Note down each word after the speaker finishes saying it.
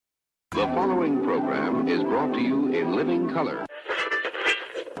The following program is brought to you in living color.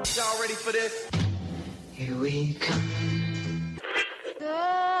 Y'all ready for this? Here we come.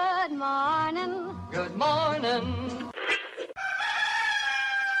 Good morning. Good morning.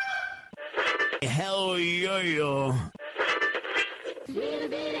 Hell yeah. Little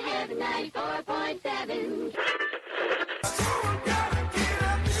bit of heaven, 94.7.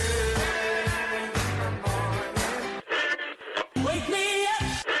 Wake me up.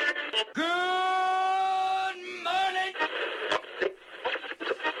 Good morning.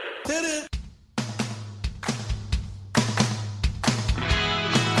 Did it.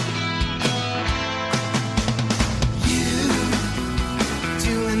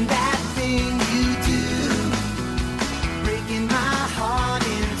 Doing that thing you do, breaking my heart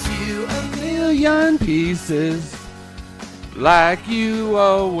into a million pieces like you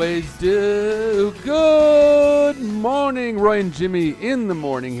always do. Good morning, Roy and Jimmy in the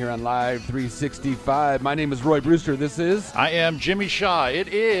morning here on Live 365. My name is Roy Brewster. This is... I am Jimmy Shaw. It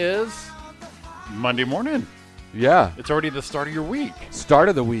is Monday morning. Yeah. It's already the start of your week. Start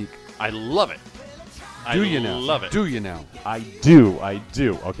of the week. I love it. Do you now? Love it. Do you now? I do.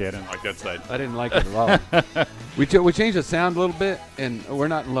 Okay, I didn't like that side. I didn't like it at all. We changed the sound a little bit, and we're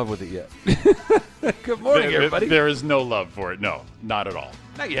not in love with it yet. Good morning, everybody. There is no love for it. No, not at all.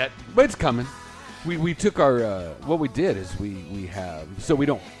 Not yet, but it's coming. We took our what we did is we have, so we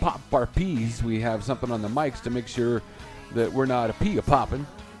don't pop our peas, we have something on the mics to make sure that we're not a pea popping,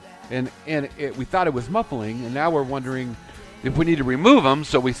 and we thought it was muffling, and now we're wondering if we need to remove them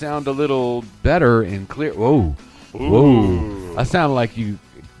so we sound a little better and clear. Whoa. I sound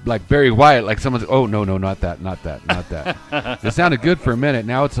like Barry Wyatt, like someone's. Oh no, not that. It sounded good for a minute.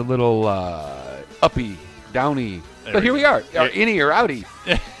 Now it's a little uppy, downy. But here we are, or innie or outie.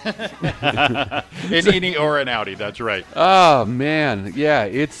 An innie or an outie. That's right. Oh man, yeah.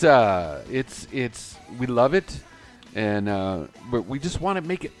 It's we love it, and we just want to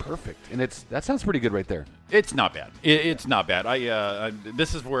make it perfect. And that sounds pretty good right there. It's not bad. It's not bad.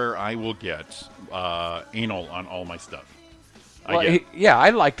 This is where I will get anal on all my stuff. I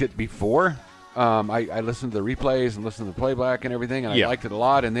liked it before. I listened to the replays and listened to the playback and everything, and I liked it a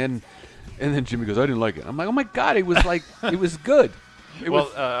lot. And then Jimmy goes, "I didn't like it." I'm like, "Oh my god, it was like it was good."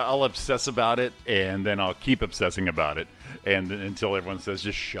 I'll obsess about it, and then I'll keep obsessing about it, and until everyone says,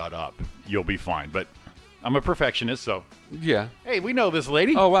 "Just shut up, you'll be fine." But I'm a perfectionist, so yeah. Hey, we know this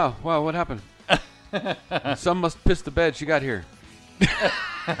lady. Oh wow, what happened? Some must piss the bed. She got here.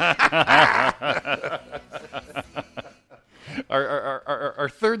 Our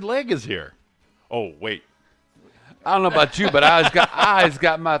third leg is here. Oh wait, I don't know about you, but I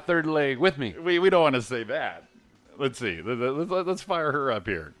got my third leg with me. We don't want to say that. Let's see. Let's fire her up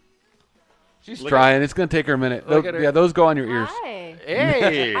here. She's trying. It's going to take her a minute. Those go on your ears. Hi.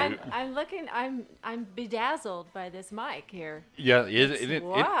 Hey. I'm looking. I'm bedazzled by this mic here. Yeah.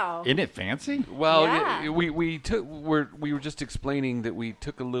 Wow. Isn't it fancy? Well, Yeah. we were just explaining that we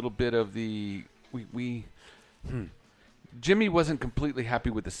took a little bit of the Jimmy wasn't completely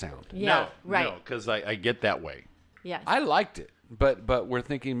happy with the sound. Yeah. Right. No, because I get that way. Yes. I liked it, but we're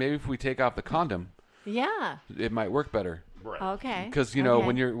thinking maybe if we take off the condom, Yeah. it might work better. Right. Okay. Because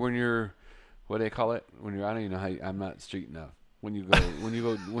when you're what do they call it? When you're, I don't even know how. I'm not street enough. When you go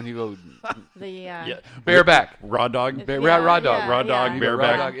the bareback, raw dog, raw dog, bareback.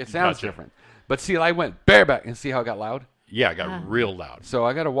 raw dog. It sounds different. But see, I went bareback and see how it got loud. Yeah, it got real loud. So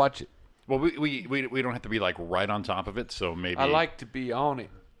I got to watch it. Well, we don't have to be like right on top of it, so maybe I like to be on it.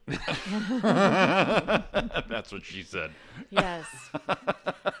 That's what she said. Yes.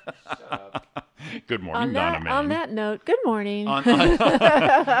 Good morning, Donna. On that note, good morning.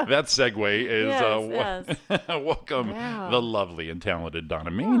 That segue is Yes. welcome the lovely and talented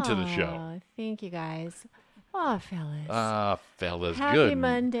Donna Main to the show. Thank you, guys. Oh, fellas. Fellas, Happy good.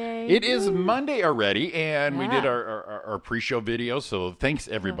 Monday. It is Monday already, and we did our pre-show video, so thanks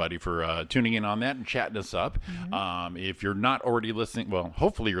everybody for tuning in on that and chatting us up. Mm-hmm. If you're not already listening, well,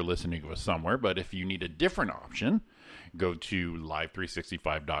 hopefully you're listening to us somewhere, but if you need a different option, go to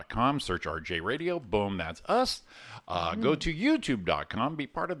live365.com, search RJ Radio, boom, that's us. Go to youtube.com, be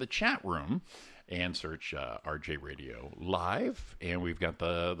part of the chat room, and search RJ Radio Live, and we've got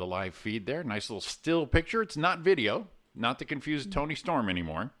the live feed there. Nice little still picture. It's not video, not to confuse Tony Storm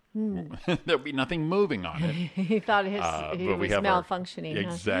anymore. There'll be nothing moving on it. He thought he was malfunctioning.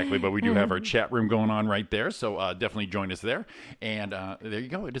 Exactly, but we do have our chat room going on right there, so definitely join us there. And there you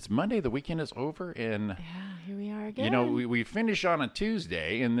go. It's Monday. The weekend is over, and here we are again. You know, we finish on a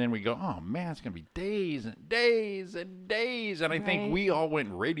Tuesday, and then we go, oh man, it's gonna be days and days and days. And I think we all went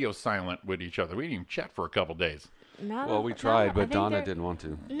radio silent with each other. We didn't even chat for a couple days. Well, we tried, but Donna didn't want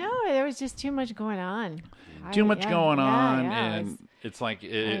to. No, there was just too much going on. Too much going on, yeah, and it's like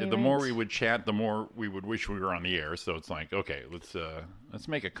the more we would chat, the more we would wish we were on the air. So it's like, okay, let's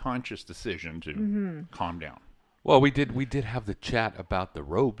make a conscious decision to calm down. Well, we did have the chat about the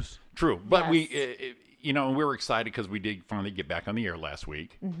robes. True, but Yes. we were excited because we did finally get back on the air last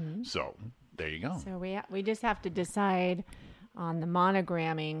week. So there you go. So we just have to decide on the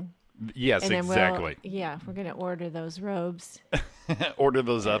monogramming. Yes, And then exactly. we're going to order those robes. Order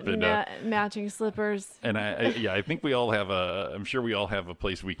those up and matching slippers. and I think we all have I'm sure we all have a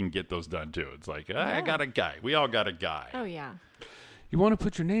place we can get those done too. It's like I got a guy. We all got a guy. Oh, yeah. You want to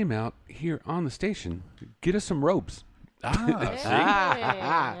put your name out here on the station? Get us some robes.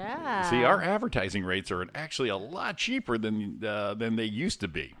 Yeah. See, our advertising rates are actually a lot cheaper than they used to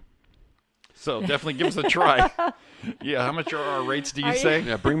be. So definitely give us a try. Yeah, how much are our rates? Do you say?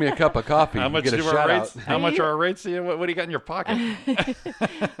 Yeah, bring me a cup of coffee. How much Get a do our shout rates? out. How much are our rates? What do you got in your pocket?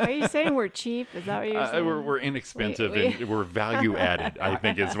 Are you saying we're cheap? Is that what you're saying? We're inexpensive We- and we're value added. I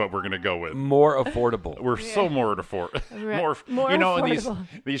think is what we're going to go with. More affordable. We're so more more More you know, in affordable.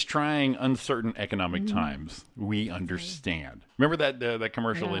 these trying, uncertain economic times, we understand. Remember that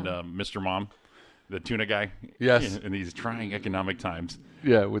commercial in Mr. Mom, the tuna guy? Yes. In these trying economic times,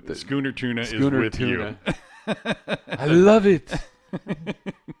 Yeah, with the Schooner Tuna is with tuna. you. I love it.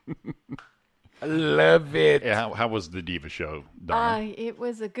 I love it. Yeah, how was the Diva show, Donna? It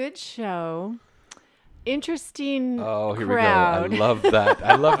was a good show. Interesting Oh, here crowd. we go. I love that.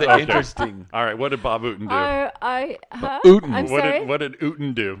 I love the interesting. All right, what did Bob Ooten do? Ooten. I'm what sorry? did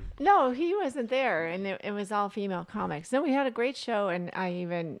Ooten do? No, he wasn't there, and it was all female comics. Then we had a great show, and I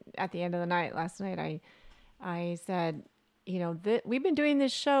even at the end of the night last night, I said, we've been doing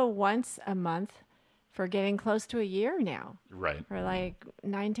this show once a month for getting close to a year now, Right. for like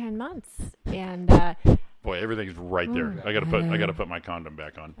 9-10 months, and Boy, everything's right there. I gotta put my condom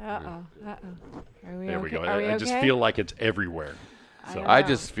back on. Are we There we okay? go. Are we I just okay? feel like it's everywhere. So I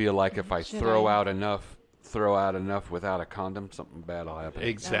just feel like if I Should throw I? out enough without a condom, something bad will happen.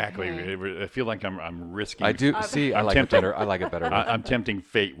 exactly. Okay. I feel like I'm risking. I do. See, I I'm like tempted. it better. I like it better. I'm tempting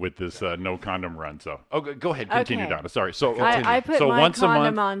fate with this no condom run. So, go ahead, continue, Okay. Donna. Sorry. So, I put so my once a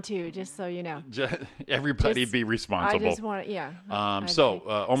condom month, on too, just so you know. everybody Just- be I responsible. just want to, yeah. Almost so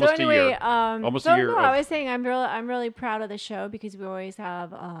anyway, a year. Almost so a year. No, of, I was saying I'm really proud of the show because we always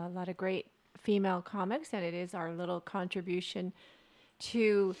have a lot of great female comics, and it is our little contribution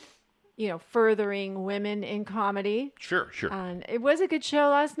to, furthering women in comedy. sure. And it was a good show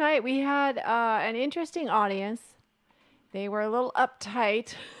last night. We had an interesting audience. They were a little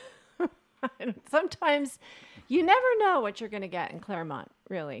uptight. Sometimes you never know what you're going to get in Claremont,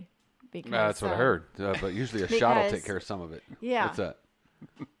 really. Because, That's what I heard. But usually a shot will take because- care of some of it. Yeah. What's that?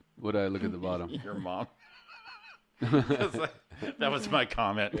 What did I look at the bottom? Your mom. That was my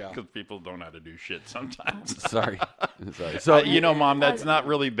comment because people don't know how to do shit sometimes. Sorry. So Mom, that's not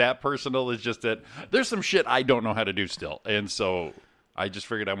really that personal. It's just that there's some shit I don't know how to do still. And so I just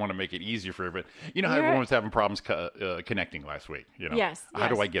figured I want to make it easier for everybody. You know how everyone was having problems connecting last week? Yes, How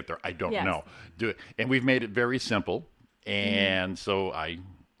do yes. I get there? I don't Yes. know. Do it. And we've made it very simple. And so I,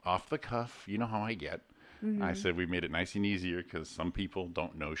 off the cuff, you know how I get. I said we made it nice and easier because some people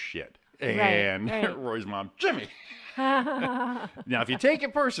don't know shit. And right. Roy's mom, Jimmy. Now, if you take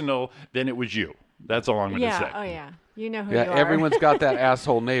it personal, then it was you. That's all I'm going to say. Yeah, oh yeah. You know who you are. everyone's got that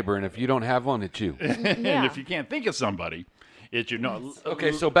asshole neighbor, and if you don't have one, it's you. And Yeah. if you can't think of somebody, it's you know.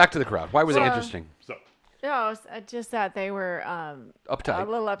 Okay, so back to the crowd. Why were they interesting? So No, it's just that they were Uptight.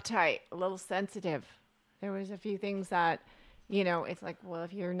 a little uptight, a little sensitive. There was a few things that, it's like, well,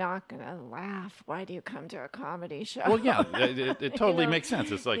 if you're not going to laugh, why do you come to a comedy show? well, yeah, it totally makes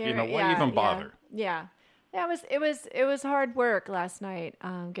sense. It's like why even bother? Yeah. It was hard work last night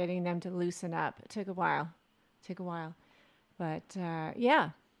getting them to loosen up. It took a while. But yeah,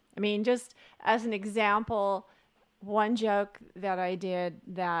 I mean, just as an example, one joke that I did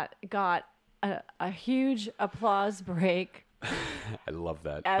that got a huge applause break I love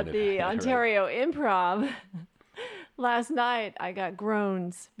that. at the Ontario Improv last night. I got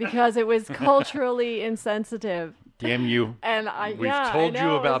groans because it was culturally insensitive. Damn you! And We've I told you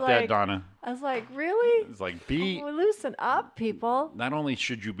know, it was about that, like- Donna. I was like, really? It's like be. Well, loosen up, people. Not only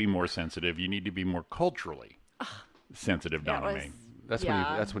should you be more sensitive, you need to be more culturally sensitive, That Donna was May.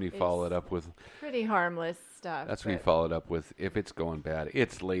 That's when you follow it up with. pretty harmless stuff. That's when you but- follow it up with. If it's going bad,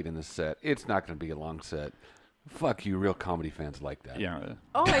 it's late in the set. It's not going to be a long set. Fuck you, real comedy fans like that. Yeah.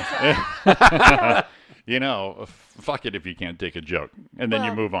 Oh, it's Fuck it if you can't take a joke, and then you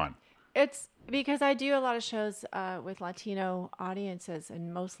Well, move on. it's because I do a lot of shows with Latino audiences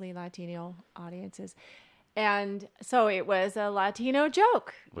and mostly Latino audiences, And so it was a Latino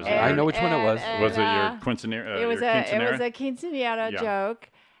joke. Was it? I know which one it was. Was it your quinceanera? It was your quinceanera? a quinceanera Yeah. joke.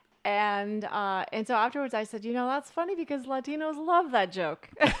 And so afterwards I said, that's funny because Latinos love that joke.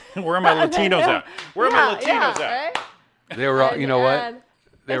 Where are my Latinos at? Where are my Latinos at? Right? They were all, you know what? And-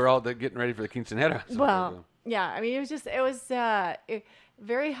 They were all getting ready for the quinceanera. So Well, yeah, I mean, it was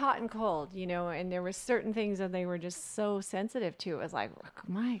very hot and cold, and there were certain things that they were just so sensitive to. It was like,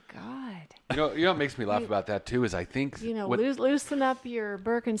 my God. you know what makes me laugh about that too is I think Loosen up your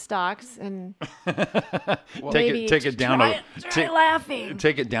Birkenstocks and Take it down try laughing.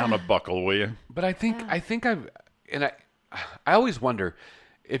 Take it down a buckle, will you? But I think I always wonder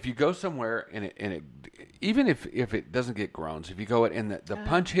if you go somewhere and it even if it doesn't get groans, if you go and the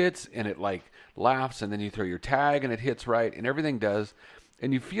punch hits and it like laughs and then you throw your tag and it hits right and everything does,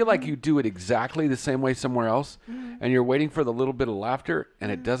 and you feel like you do it exactly the same way somewhere else, and you're waiting for the little bit of laughter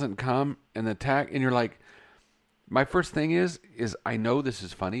and it doesn't come, and the tag, and you're like, my first thing is I know this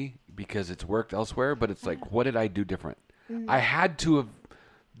is funny because it's worked elsewhere, but it's like, what did I do different? I had to have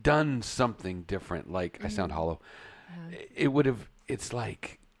done something different. Like, I sound hollow. It would have. It's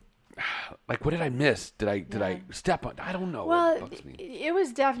like, what did I miss? Did I step on? I don't know. Well, It bugs me. it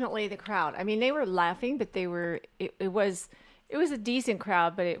was definitely the crowd. I mean, they were laughing, but it was a decent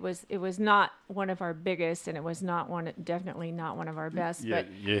crowd, but it was not one of our biggest, and it was definitely not one of our best. Yeah,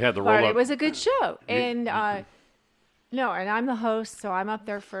 but you had to roll but up. it was a good show, and no, and I'm the host, so I'm up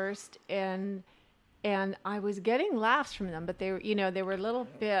there first, and I was getting laughs from them, but they were a little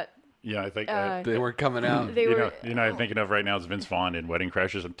bit. Yeah, I think They weren't coming out. They were, I'm thinking of right now is Vince Vaughn in Wedding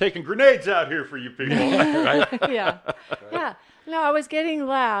Crashers. I'm taking grenades out here for you people. Right? yeah. No, I was getting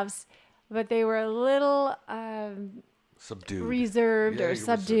laughs, but they were a little Subdued. reserved Yeah, or you were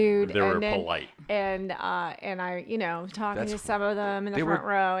subdued. They were and then, polite. And I, talking to some of them in the They front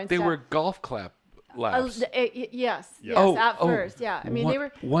row and They stuff. were golf clap laughs. Yes, Oh, at oh, first, yeah. I mean, they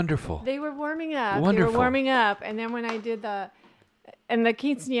were wonderful. They were warming up. They Wonderful. were warming up, and then when I did the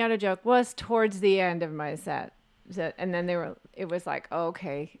quinceañera joke was towards the end of my set, and then it was like,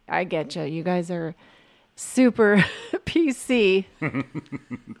 okay, I get you. You guys are super PC.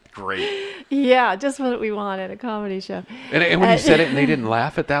 Great. Yeah, just what we want at a comedy show. And when you said it and they didn't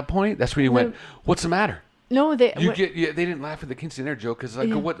laugh at that point, that's when you went, "What's the matter?" No, They didn't laugh at the quinceanera joke because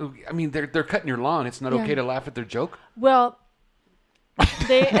what? I mean, they're cutting your lawn. It's not okay to laugh at their joke. Well, it's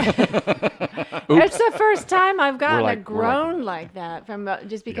the first time I've gotten a groan like that from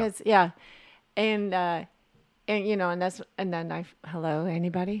just because, and then hello,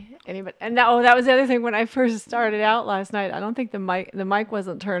 anybody, and that was the other thing when I first started out last night. I don't think the mic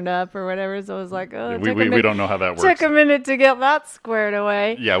wasn't turned up or whatever, so it was like, oh, we don't know how that works. Took a minute to get that squared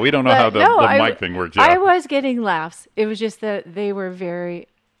away. Yeah, we don't know how the mic thing works. Yeah. I was getting laughs. It was just that they were very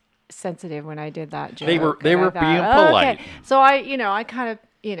sensitive when I did that joke. They were and being I thought, polite. Okay. So I kind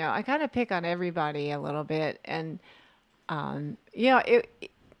of pick on everybody a little bit, and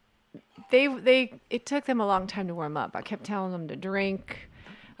it took them a long time to warm up. I kept telling them to drink.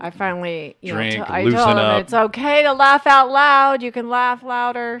 I finally, I loosen told them up. it's okay to laugh out loud. You can laugh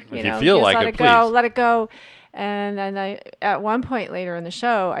louder. If you feel just like let it, go, please. let it go. And then at one point later in the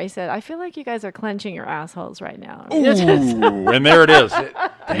show, I said, I feel like you guys are clenching your assholes right now. Ooh, and there it is.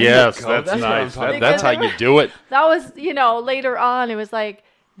 Yes, go. that's That's what I'm nice. talking That's how you do it. That was, later on, it was like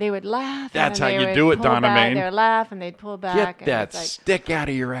they would laugh. That's and how then you they do would it, pull Donna back. Main. They would laugh and they'd pull back. Get and that it's like, stick out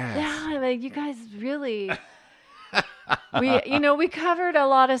of your ass. yeah, like you guys really. We covered a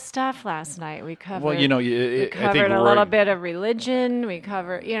lot of stuff last night. We covered. Well, we I covered think a little bit of religion. We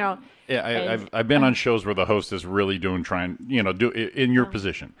covered, Yeah, I've been on shows where the host is really do in your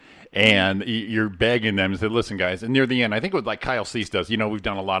position, and you're begging them to say, "Listen, guys." And near the end, I think what like Kyle Cease does. We've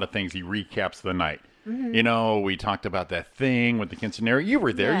done a lot of things. He recaps the night. Mm-hmm. We talked about that thing with the quinceanera. You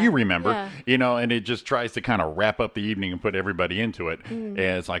were there. Yeah, You remember. yeah. And it just tries to kind of wrap up the evening and put everybody into it. And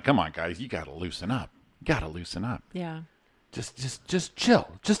it's like, come on, guys, you got to loosen up. Yeah. Just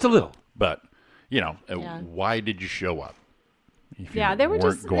chill, just a little. But why did you show up? If you They were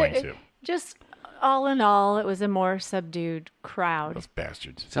weren't going to. Just all in all, it was a more subdued crowd. Those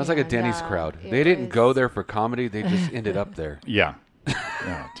bastards. Sounds like a And, Denny's crowd. it They didn't was- go there for comedy. They just ended up there. Yeah.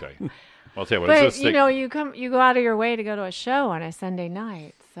 I'll tell you. I'll tell you what. But it's just you go out of your way to go to a show on a Sunday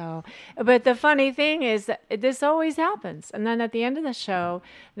night. So, but the funny thing is that this always happens. And then at the end of the show,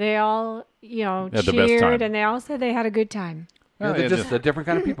 they all Had the best time. cheered and they all said they had a good time. They're just a different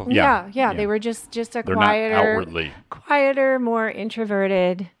kind of people. Yeah. Yeah. They were just a They're quieter, not outwardly. quieter, more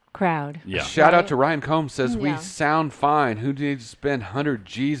introverted. crowd. Yeah. Shout out Right? to Ryan Combs says we Yeah. sound fine. Who needs to spend 100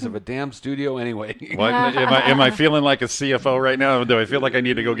 G's of a damn studio anyway? What, am I feeling like a CFO right now? Do I feel like I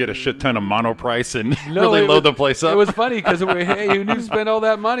need to go get a shit ton of monoprice and really load the place up? It was funny because hey, you need to spend all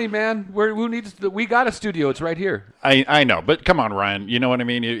that money, man. We got a studio. It's right here. I know, but come on, Ryan. You know what I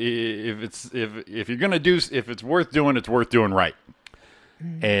mean? If you're gonna do, if it's worth doing, it's worth doing right.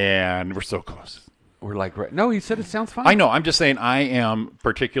 And we're so close. We're like, right. No, he said it sounds fine. I know. I'm just saying I am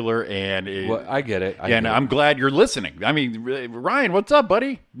particular, and Well, I get it. I'm glad you're listening. I mean, Ryan, what's up,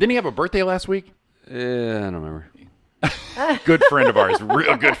 buddy? Didn't he have a birthday last week? I don't remember. Good friend of ours,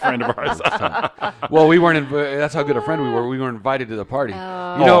 real good friend of ours. Well, we weren't. That's how good a friend we were. We weren't invited to the party.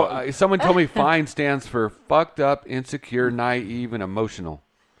 Oh. You know, someone told me FINE stands for fucked up, insecure, naive, and emotional.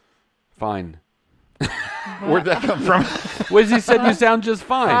 Fine. Where'd that come from? Well, he said you sound just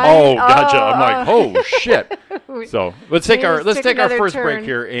fine. Oh, gotcha. I'm like, oh shit. So let's take our Let's take another first turn. break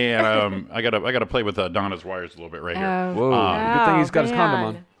here, and I gotta play with Donna's wires a little bit right here. Whoa! Good thing he's got his condom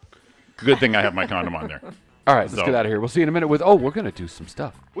on. Good thing I have my condom on there. All right, let's So- get out of here. We'll see you in a minute with. Oh, we're gonna do some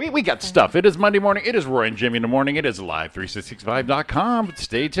stuff. We got stuff. It is Monday morning. It is Roy and Jimmy in the morning. It is live365.com.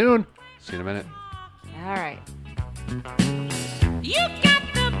 Stay tuned. See you in a minute. All right. You got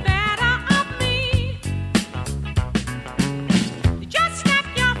the better of me. You just snap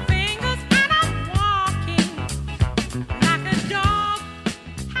your fingers and I'm walking like a dog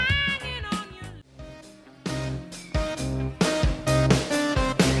hanging on your.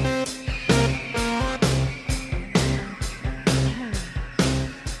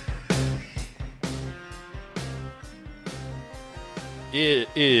 It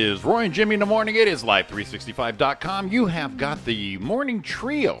is Roy and Jimmy in the morning. It is live365.com. You have got the morning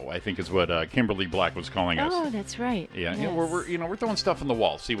trio, I think is what Kimberly Black was calling us. Oh, that's right. Yeah, Yes. we're throwing stuff on the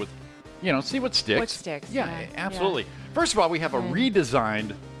wall. See what sticks. What sticks, Yeah, yeah, absolutely. First of all, we have a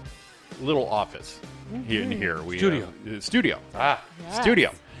redesigned little office here. Studio. Yes.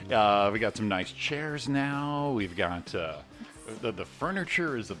 Studio. We got some nice chairs now. We've got the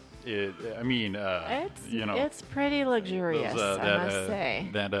furniture is It's pretty luxurious, I must say.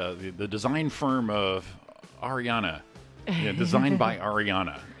 the design firm of Ariana. Yeah, designed by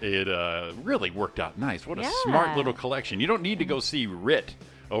Ariana. It really worked out nice. What a smart little collection. You don't need to go see Rit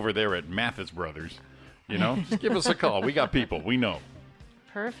over there at Mathis Brothers. You know, just give us a call. We got people. We know.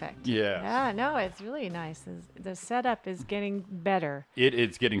 Perfect. Yes. Yeah, no, it's really nice. The setup is getting better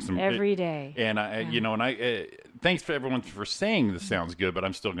It's getting some every day. And thanks for everyone for saying this sounds good, but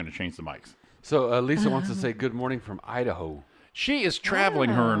I'm still going to change the mics. So Lisa wants to say good morning from Idaho. She is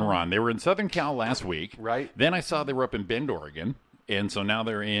traveling, her and Ron. They were in Southern Cal last week. Right. Then I saw they were up in Bend, Oregon. And so now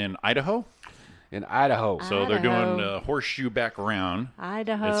they're in Idaho. In Idaho. So they're doing horseshoe back around.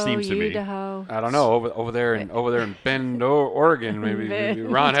 Idaho, It seems to be. Idaho. I don't know over there in Bend, Oregon. Maybe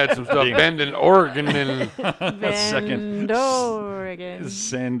Ron had some stuff. Bend in Oregon and second- Bend, Oregon.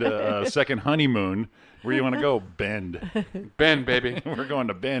 Send a second honeymoon. Where you want to go? Bend. Bend, baby. We're going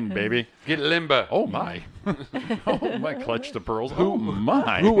to Bend, baby. Get limba. Oh, my. Oh, my. Clutch the pearls. Oh,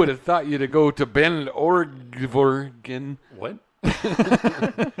 my. Who would have thought you to go to Bend, Oregon? What?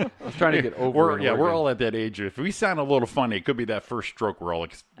 I was trying to get over. We're all at that age. If we sound a little funny, it could be that first stroke we're all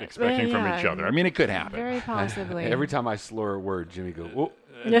expecting from each other. I mean, it could happen. Very possibly. Every time I slur a word, Jimmy goes, "Whoa."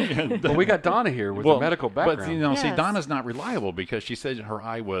 But we got Donna here with a medical background. But, see, Yes. Donna's not reliable because she said her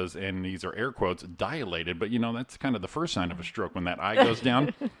eye was, and these are air quotes, dilated. But, that's kind of the first sign of a stroke when that eye goes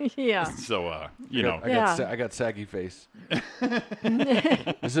down. Yeah. So, I got saggy face.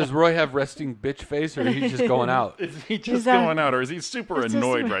 Does Roy have resting bitch face, or is he just going out? Is he just that- going out, or is he super It's just-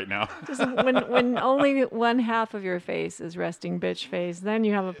 annoyed right now? Just when only one half of your face is resting bitch face, then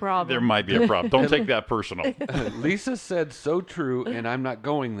you have a problem. There might be a problem. Don't take that personal. Lisa said so true, and I'm not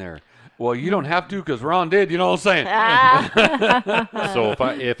going there. Well, you don't have to because Ron did. You know what I'm saying? So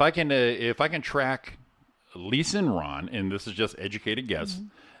if I can track Lisa and Ron, and this is just educated guess,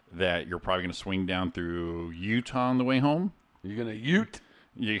 that you're probably going to swing down through Utah on the way home. You're gonna Ute.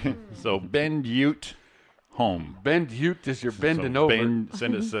 So Bend Ute home. Bend Ute is your bending So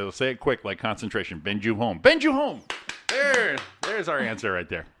over. so say it quick like concentration. Bend you home. Bend you home. There's our answer right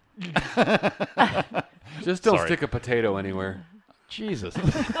there. Just don't Sorry. stick a potato anywhere. Jesus.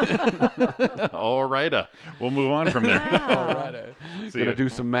 All right. We'll move on from there. Gonna do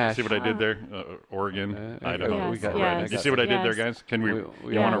some mash. See what I did there? Oregon, Idaho. Yes, we got it yes, right. You see what I did there, yes. guys? Can we? We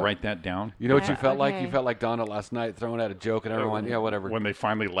You want to are. write that down? You know what you Yeah, felt like? okay. You felt like Donna last night throwing out a joke, and everyone, yeah, whatever. When they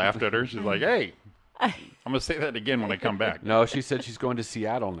finally laughed at her, she's like, "Hey, I'm gonna say that again when I come back." No, she said she's going to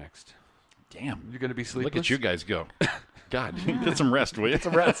Seattle next. Damn. You're gonna be sleepless. Look at you guys go. God, get some rest, will you? Get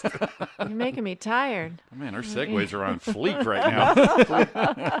some rest. You're making me tired. Man, our segues are on fleek right now.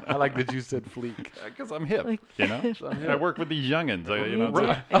 I like that you said fleek. Because I'm hip, you know? I work with these youngins. You know, it's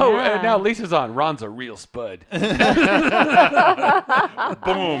like, Oh, and now Lisa's on. Ron's a real spud. boom,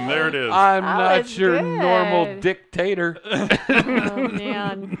 there it is. I'm That not was your good. normal dictator. Oh,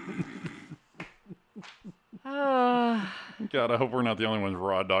 man. Oh, God, I hope we're not the only ones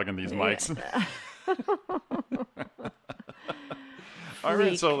raw dogging these mics. All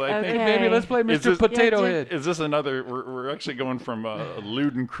right, so I think Okay. Baby, let's play Is Mr. this- Potato Yeah, Head. is this another? We're actually going from a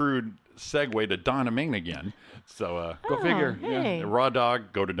lewd and crude segue to Donna Main again. So Go figure. Hey. raw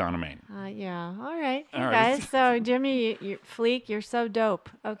dog, go to Donna Main. Yeah. All right. Hey, All right. guys. So, Jimmy, Fleek, you're so dope.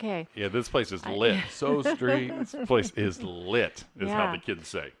 Okay. Yeah, this place is lit. So street. This place is lit, is how Yeah. the kids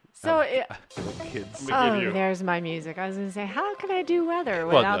say. So, Kids. Let me give you- there's my music. I was going to say, how can I do weather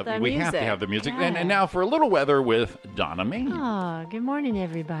Well, without the we music? have to have the music. Yeah. And now for a little weather with Donna Main. Oh, good morning,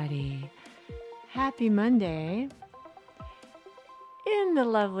 everybody. Happy Monday. In the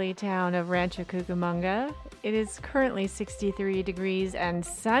lovely town of Rancho Cucamonga, it is currently 63 degrees and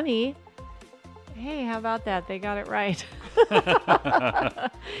sunny. Hey, how about that? They got it right.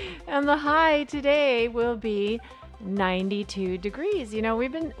 And the high today will be 92 degrees. You know,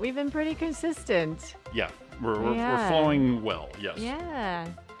 we've been pretty consistent. Yeah, we're Yeah. flowing well, yes. Yeah.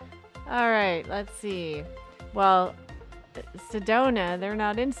 All right, let's see. Well, Sedona, they're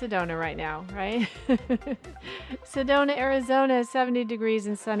not in Sedona right now, right? Sedona, Arizona, 70 degrees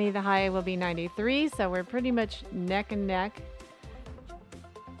and sunny. The high will be 93, so we're pretty much neck and neck.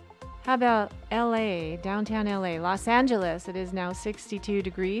 How about LA, downtown LA? Los Angeles, it is now 62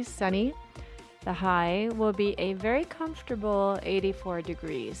 degrees, sunny. The high will be a very comfortable 84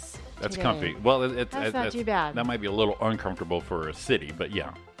 degrees. That's today. comfy. Well, That's not too bad. That might be a little uncomfortable for a city, but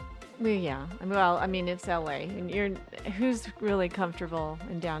yeah. Well, yeah. Well, I mean, it's LA. And who's really comfortable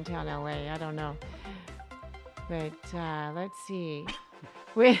in downtown LA? I don't know. But let's see.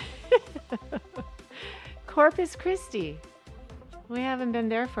 Corpus Christi. We haven't been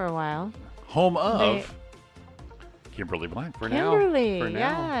there for a while. Home of They- Kimberly Black, For now. Kimberly. For now.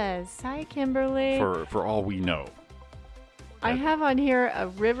 Yes. Hi, Kimberly. for all we know. I have on here a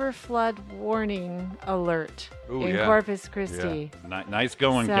river flood warning alert Ooh, in yeah. Corpus Christi. Nice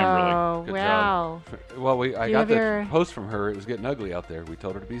going, So, Kimberly. Good wow. Well, I You got have the your- post from her. It was getting ugly out there. We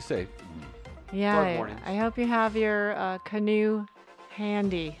told her to be safe. Flood Yeah. warnings. I hope you have your canoe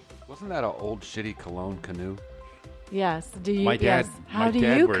handy. Wasn't that an old shitty cologne canoe? Yes. Do you? My dad. Yes. How my do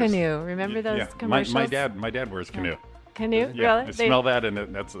dad you wears- canoe? Remember those yeah, commercials? My dad wears canoe. Canoe? Yeah, Really? I smell that,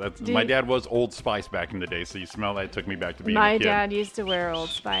 and that's Do my you- dad was Old Spice back in the day, so you smell that. It took me back to being My a kid. dad used to wear Old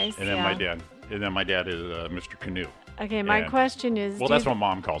Spice. and then yeah. my dad is Mr. Canoe. Okay. My and- question is. Well, that's what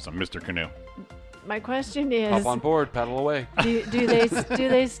Mom calls him, Mr. Canoe. My question is. Hop on board, paddle away. do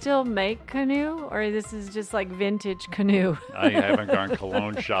they still make canoe, or this is just like vintage canoe? I haven't gone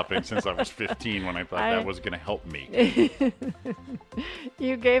cologne shopping since I was 15 when I thought that was going to help me.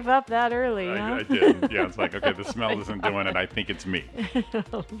 You gave up that early, huh? I did. Yeah, it's like, okay, the smell isn't doing it. I think it's me.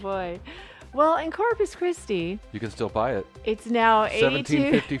 Oh boy. Well, in Corpus Christi, You can still buy it. it's now 82.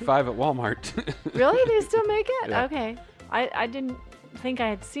 $17.55 at Walmart. Really? They still make it? Yeah. Okay. I didn't think I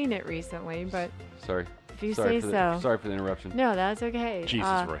had seen it recently, but Sorry. if you Sorry say for so. Sorry for the interruption. No, that's okay. Jesus,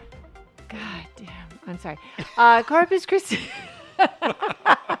 Roy. God damn. I'm sorry. Corpus Christi.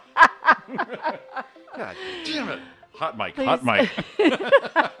 God damn it. Hot mic, Please. hot mic.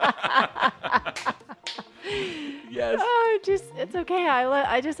 Yes. Oh, it's okay.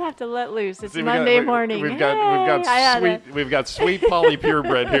 I just have to let loose. It's See, Monday morning. We've got Hey, we've got sweet Polly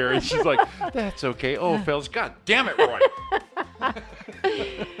purebred here, and she's like, "That's okay." Oh, fellas, God damn it, Roy.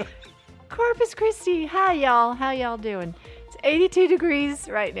 Corpus Christi. Hi, y'all. How y'all doing? It's 82 degrees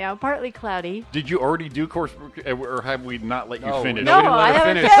right now, partly cloudy. Did you already do course, or have we not let you No, finish? no, No, we didn't let I her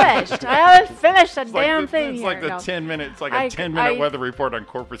haven't finish. finished. I haven't finished a It's like damn the, thing It's like here. the No. 10-minute. It's like I- a 10-minute I- weather report on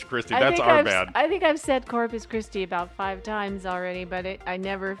Corpus Christi. I That's think our I've- bad. I think I've said Corpus Christi about 5 times already, but I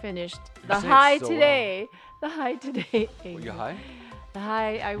never finished. The say it high so today. The high today. Were you high? The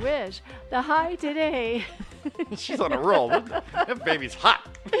high. I wish. The high today. She's on a roll. That baby's hot.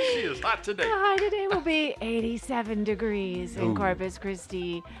 She is hot The today. high today will be 87 degrees in Ooh. Corpus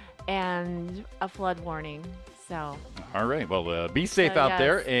Christi, and a flood warning. So All right. Well, be safe So, out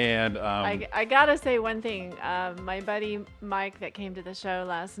there, yes. and I gotta say one thing. My buddy Mike that came to the show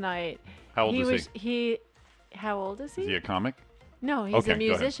last night. How old is he? How old is he? is he a comic? No, he's Okay, a go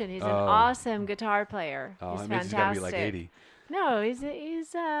ahead. musician. He's an Oh. awesome guitar player. Oh, he's that means fantastic. he's got to be like 80. No, he's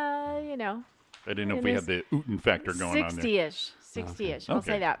you know, I didn't know if In we his had the Ooten factor going on there. 60-ish. 60-ish. I'll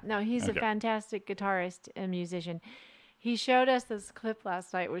Okay. say that. No, he's Okay. a fantastic guitarist and musician. He showed us this clip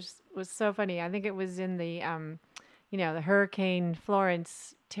last night, which was so funny. I think it was in the, the Hurricane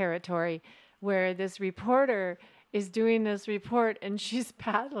Florence territory, where this reporter is doing this report, and she's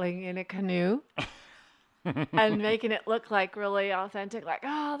paddling in a canoe. And making it look like really authentic, like,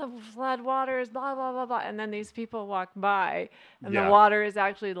 oh, the flood water is blah, blah, blah, blah. And then these people walk by, and the water is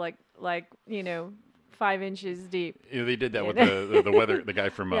actually like 5 inches deep. Yeah, they did that with the weather. The guy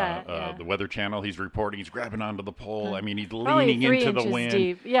from the Weather Channel, he's reporting. He's grabbing onto the pole. I mean, he's leaning into the wind.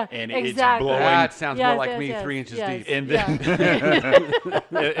 Deep. Yeah, and exactly. it's blowing. That sounds more like me, 3 inches deep. And then,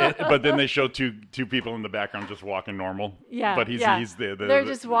 but then they show two people in the background just walking normal. Yeah, but they're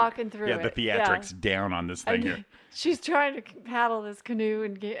just walking through. Yeah, the theatrics down on this thing here. She's trying to paddle this canoe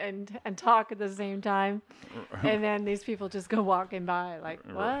and talk at the same time, and then these people just go walking by like,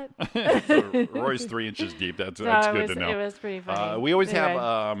 what? So Roy's 3 inches deep. That's good to know. It was pretty funny. We always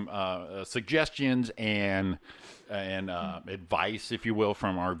have suggestions and advice, if you will,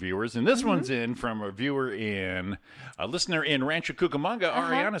 from our viewers. And this one's in from a viewer a listener in Rancho Cucamonga.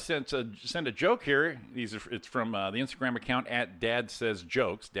 Ariana sent a joke here. It's from the Instagram account at Dad Says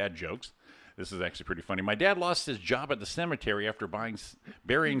Jokes. Dad Jokes. This is actually pretty funny. My dad lost his job at the cemetery after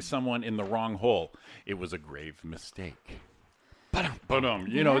burying someone in the wrong hole. It was a grave mistake. But that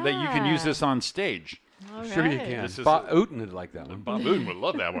you can use this on stage. All Sure right. you can. Bob Ooten would like that one. Bob Ooten would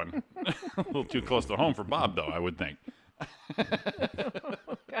love that one. A little too close to home for Bob, though, I would think.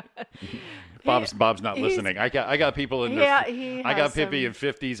 Bob's not listening. I got people in I got people in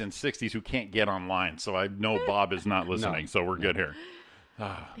 50s and 60s who can't get online, so I know Bob is not listening. So we're good here.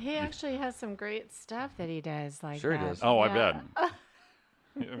 He actually has some great stuff that he does. Like Sure that. he does. Oh, I bet.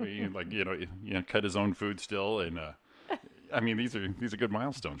 I mean, cut his own food still, and I mean, these are good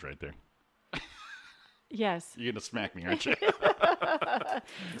milestones right there. Yes. You're gonna smack me, aren't you?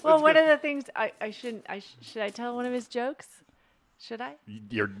 Well, one of the things should I tell one of his jokes? Should I?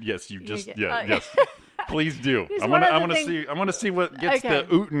 Yes. Please do. He's I one of the want to see what gets the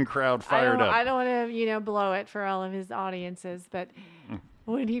Ooten crowd fired up. I don't want to blow it for all of his audiences, but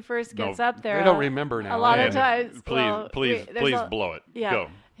when he first gets up there, they don't remember now. A lot of times, please blow it. Yeah, Go.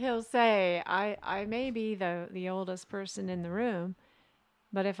 He'll say, "I may be the oldest person in the room,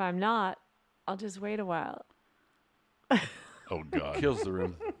 but if I'm not, I'll just wait a while." Oh God! Kills the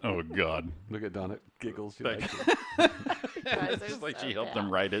room. Oh God! Look at Donna giggles. She likes it. It's like she helped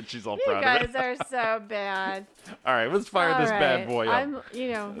them write it. She's all proud of it. You guys are so bad. All right, let's fire this bad boy up.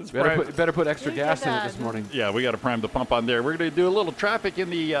 Better put extra gas in it this morning. Yeah, we got to prime the pump on there. We're going to do a little traffic in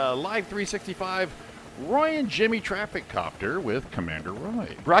the Live 365 Roy and Jimmy Traffic Copter with Commander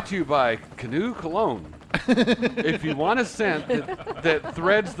Roy. Brought to you by Canoe Cologne. If you want a scent that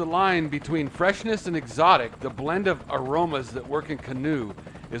threads the line between freshness and exotic, the blend of aromas that work in Canoe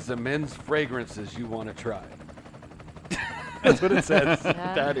is the men's fragrances you want to try. That's what it says.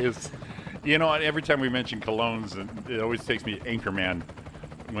 Yeah. That is, every time we mention colognes, it always takes me Anchorman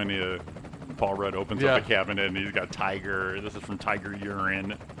when Paul Rudd opens up a cabinet and he's got Tiger. This is from Tiger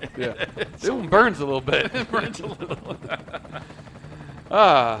Urine. Yeah, it burns a little bit. It burns a little.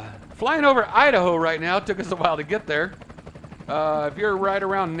 Flying over Idaho right now. Took us a while to get there. If you're right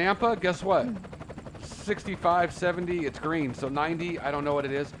around Nampa, guess what? 65, 70, it's green. So 90, I don't know what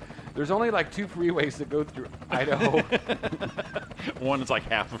it is. There's only like 2 freeways that go through Idaho. One is like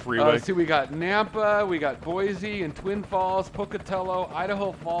half a freeway. See, we got Nampa, we got Boise and Twin Falls, Pocatello,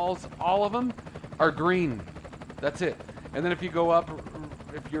 Idaho Falls. All of them are green. That's it. And then if you go up,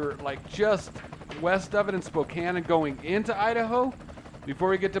 if you're like just west of it in Spokane and going into Idaho, before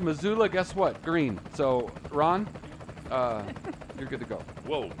we get to Missoula, guess what? Green. So, Ron, you're good to go.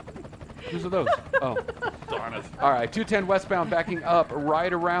 Whoa. Whose are those? Oh. Donna. All right, 210 westbound backing up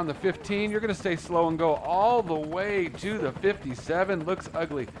right around the 15. You're going to stay slow and go all the way to the 57. Looks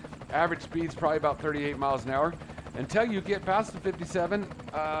ugly. Average speed's probably about 38 miles an hour. Until you get past the 57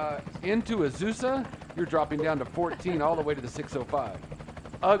 into Azusa, you're dropping down to 14 all the way to the 605.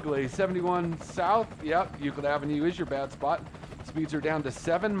 Ugly. 71 south. Yep, Euclid Avenue is your bad spot. Speeds are down to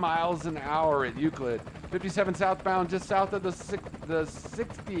 7 miles an hour at Euclid. 57 southbound just south of the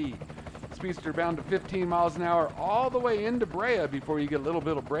 60. Speeds are bound to 15 miles an hour all the way into Brea before you get a little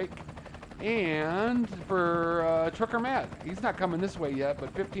bit of break. And for Trucker Matt, he's not coming this way yet,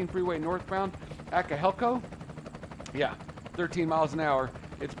 but 15 freeway northbound, Acapulco, 13 miles an hour.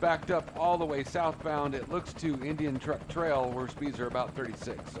 It's backed up all the way southbound. It looks to Indian Truck Trail where speeds are about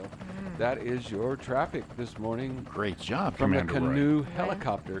 36. So that is your traffic this morning. Great job, from Commander the Canoe Roy.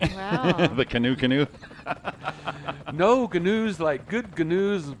 helicopter. Wow. The canoe. No canoes like good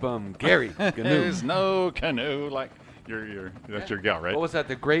canoes, Gary. Canoe. There's no canoe like that's your gal, right? What was that?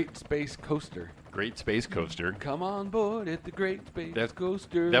 The Great Space Coaster. Great Space Coaster. Come on board at the Great Space That-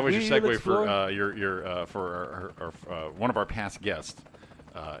 Coaster. That was your We'll segue explore. for one of our past guests,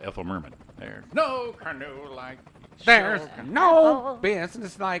 Ethel Merman. There's no canoe like There's your canoe. no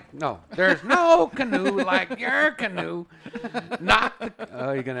business like there's no canoe like your canoe.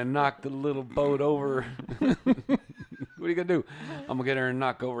 You're gonna knock the little boat over. What are you gonna do? I'm gonna get her and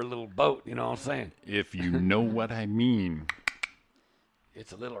knock over a little boat. You know what I'm saying? If you know what I mean.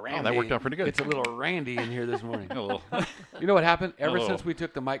 It's a little randy. Oh, that worked out pretty good. It's a little randy in here this morning. A little. You know what happened? Ever little. since we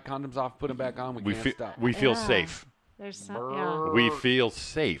took the mic condoms off, put them back on, we can't stop. We feel Yeah. safe. There's some, yeah. We feel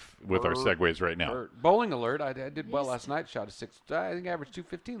safe with our segues right now. Bowling alert! I did well last night. Shot a 6. I think I averaged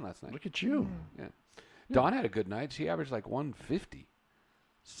 215 last night. Look at you. Yeah. Dawn had a good night. She averaged like 150.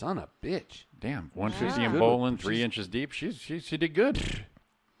 Son of a bitch. Damn, 150 Wow. and bowling, 3 inches deep. She did good.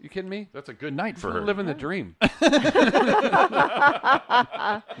 You kidding me? That's a good night for her. Living the dream.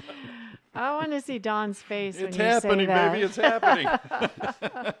 I want to see Dawn's face It's when you happening, say that. baby. It's happening.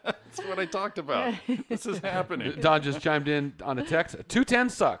 That's what I talked about. This is happening. Don just chimed in on a text. 210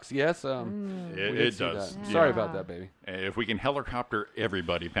 sucks. Yes. We It did see does. that. Yeah. Sorry about that, baby. If we can helicopter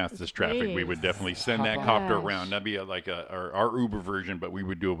everybody past this traffic, we would Please. definitely send that Gosh. copter around. That'd be our Uber version, but we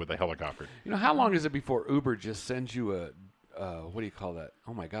would do it with a helicopter. You know, how long is it before Uber just sends you a, what do you call that?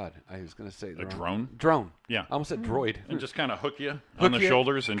 Oh, my God. I was going to say A drone? Drone. Yeah. I almost said droid. And just kind of hook you Hook on the you,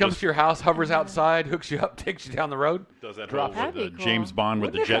 shoulders and comes just to your house, hovers outside, hooks you up, takes you down the road. does that drop whole That'd be cool. James Bond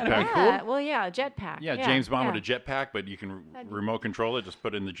with the Wouldn't that jetpack. kinda Yeah, well, yeah, jetpack. Yeah, James Bond with a jetpack, but you can remote control it. Just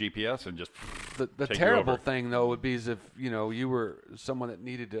put in the GPS and just The take you terrible over. thing, though, would be is if, you were someone that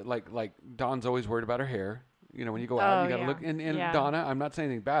needed to, like Dawn's always worried about her hair. You know, when you go out, Oh, you got to yeah. look. And Yeah. Donna, I'm not saying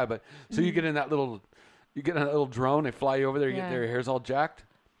anything bad, but so you get in that little, drone, they fly you over there, you get Yeah. their hair's all jacked.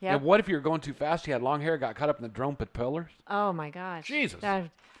 Yep. And what if you were going too fast? You had long hair, got caught up in the drone propellers. Oh my gosh. Jesus. Wow.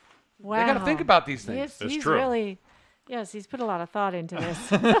 They got to think about these things. Yes, That's he's true. really. Yes, he's put a lot of thought into this.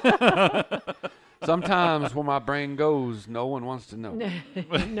 Sometimes when my brain goes, no one wants to know.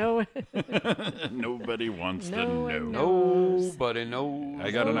 No, Nobody wants No to one know. Nobody knows.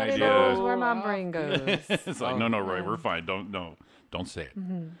 I got an nobody idea. knows where my brain goes. It's like, no, Roy, we're fine. Don't say it.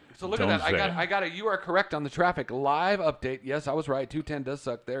 So look Don't at that. say it. I got a you are correct on the traffic live update. Yes, I was right. 210 does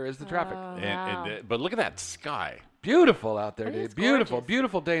suck. There is the traffic. Oh, And- wow. but look at that sky. Beautiful out there, It Dave. is Beautiful, gorgeous.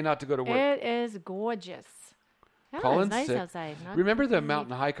 beautiful day not to go to work. It is gorgeous. Oh, Call it's in nice sick. outside. Not Remember the really-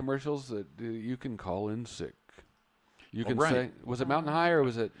 Mountain High commercials that you can call in sick? You can right. say, was it Mountain High or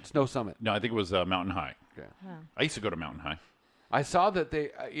was it Snow Summit? No, I think it was Mountain High. Okay. I used to go to Mountain High. I saw that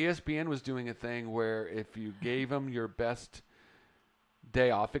ESPN was doing a thing where if you gave them your best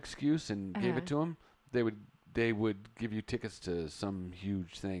day off excuse and gave it to them, they would give you tickets to some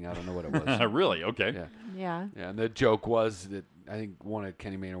huge thing. I don't know what it was. Really? Okay. Yeah. Yeah. Yeah, and the joke was that I think one of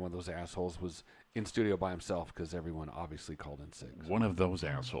Kenny Mayne or one of those assholes was in studio by himself because everyone obviously called in sick. So. One of those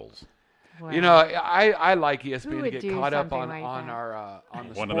assholes. Wow. You know, I like ESPN to would get do caught up something on like on that? our on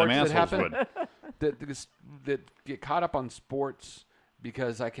the One of them sports that assholes happen would. that get caught up on sports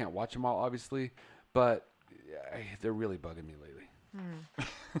because I can't watch them all obviously, but they're really bugging me lately.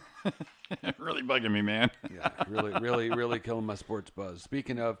 Really bugging me, man. Yeah, really killing my sports buzz.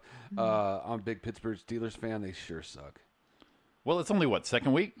 Speaking of, I'm a big Pittsburgh Steelers fan. They sure suck. Well, it's only, what,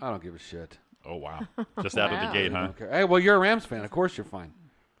 second week? I don't give a shit. Oh, wow. Just out of the Wow. gate, huh? Okay. Hey, well, you're a Rams fan. Of course you're fine.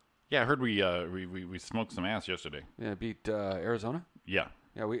 Yeah, I heard we smoked some ass yesterday. Yeah, beat Arizona. Yeah.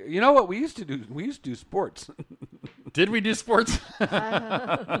 Yeah, you know what we used to do? We used to do sports. Did we do sports?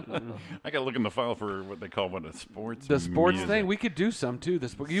 I got to look in the file for what they call a sports The sports music. thing, we could do some too.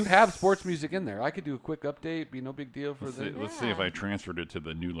 You have sports music in there. I could do a quick update. Be no big deal for Let's see if I transferred it to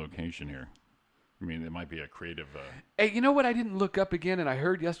the new location here. I mean, it might be a creative. Hey, you know what? I didn't look up again, and I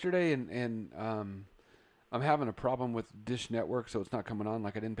heard yesterday, and I'm having a problem with Dish Network, so it's not coming on.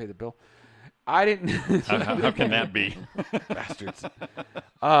 Like I didn't pay the bill. I didn't. How can that be? Bastards.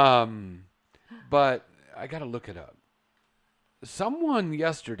 But I got to look it up. Someone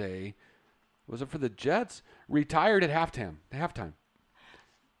yesterday, was it for the Jets, retired at halftime.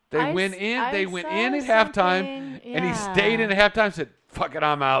 They went in. They went saw in at halftime, something, and he yeah. stayed in at halftime. Said, "Fuck it,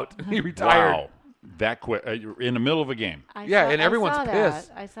 I'm out." He retired. Wow. That quick. In the middle of a game. Yeah, and everyone's I saw pissed.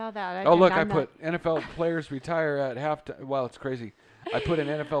 That. I saw that. Oh, look, I'm I not- put NFL players retire at halftime. Well, it's crazy. I put an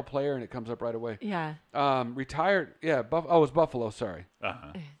NFL player, and it comes up right away. Yeah. Retired. Yeah. It was Buffalo. Sorry.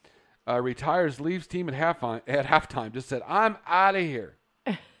 Retires, leaves team at halftime. Just said, "I'm out of here."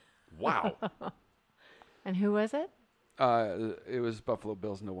 Wow. And who was it? It was Buffalo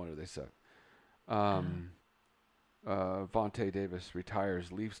Bills. No wonder they suck. Vontae Davis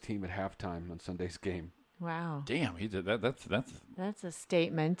retires, leaves team at halftime on Sunday's game. Wow. Damn, he did that. That's a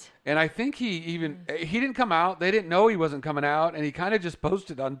statement. And I think he didn't come out. They didn't know he wasn't coming out, and he kind of just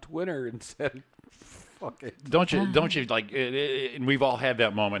posted on Twitter and said, "Fuck it." Don't you like? And we've all had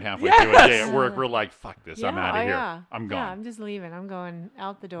that moment halfway Yes! through a day at work. We're like, "Fuck this! I'm out of here. Yeah. I'm gone." Yeah, I'm just leaving. I'm going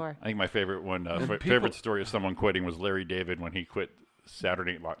out the door. I think my favorite one, people- favorite story of someone quitting was Larry David when he quit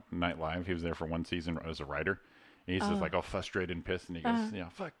Saturday Night Live. He was there for one season as a writer. And he's just like all frustrated and pissed, and he goes,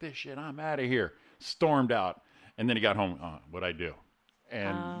 "Fuck this shit! I'm out of here." Stormed out, and then he got home. What'd I do?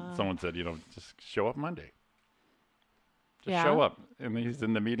 And someone said, just show up Monday. Just show up. And he's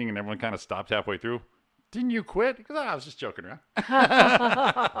in the meeting, and everyone kind of stopped halfway through. Didn't you quit? Because I was just joking around.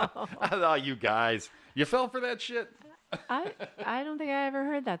 I thought, you guys, you fell for that shit. I don't think I ever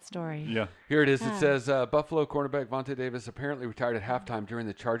heard that story. Yeah. Here it is. It says Buffalo cornerback Vontae Davis apparently retired at halftime during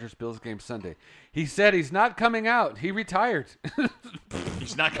the Chargers-Bills game Sunday. He said he's not coming out. He retired.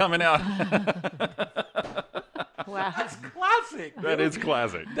 He's not coming out. Wow. That's classic. That is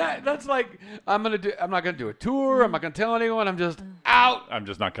classic. That's like I'm not gonna do a tour. I'm not gonna tell anyone. I'm just out. I'm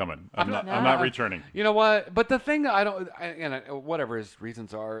just not coming. I'm not returning. You know what? But the thing whatever his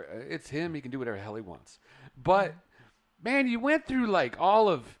reasons are, it's him. He can do whatever the hell he wants. But man, you went through like all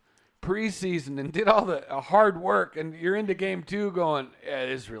of preseason and did all the hard work, and you're into game 2 going, yeah,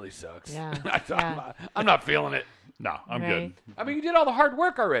 this really sucks. Yeah. I'm not feeling it. No, I'm Right. good. I mean, you did all the hard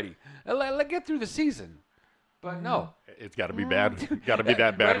work already. Let get through the season. But no. It's got to be bad. Got to be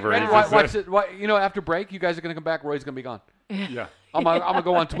that bad. Ready, watch it. After break, you guys are going to come back. Roy's going to be gone. Yeah. I'm going to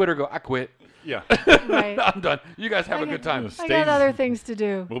go on Twitter and go, I quit. Yeah. Right. I'm done. You guys have a good time. I got other things to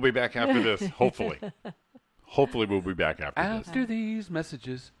do. We'll be back after this, hopefully. Hopefully we'll be back after this. After these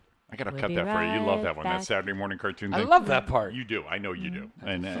messages. I got to We'll cut be that for you. You love right that one, that back. Saturday morning cartoon I thing. love that part. You do. I know you do.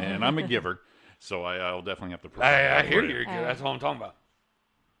 And I'm a giver, so I'll definitely have to provide I that hear for you. That's what I'm talking about.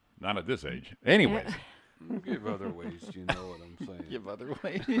 Not at this age. Anyways. Give other ways. You know what I'm saying. Give other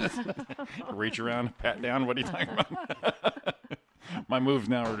ways. Reach around, pat down. What are you talking about? My moves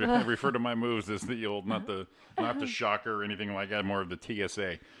now I refer to my moves as the old, not the shocker or anything like that, more of the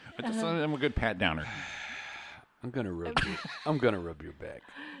TSA. I'm a good pat downer. I'm gonna rub your back.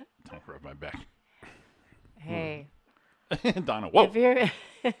 Don't rub my back. Hey. Donna, whoa.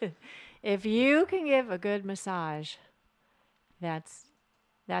 If you can give a good massage, that's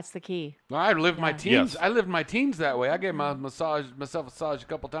the key. Well, I lived my teens. Yes. I lived my teens that way. I gave myself a massage a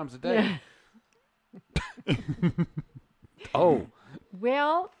couple times a day. Oh.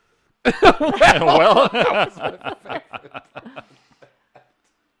 Well, Well,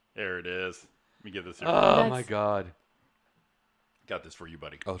 there it is. Let me get this here. Oh my God. Got this for you,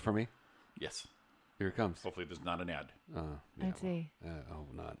 buddy. Oh, it's for me? Yes. Here it comes. Hopefully there's not an ad. let's see.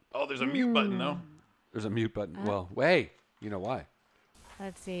 Not. Oh, there's a mute button, though. There's a mute button. Well, hey, you know why?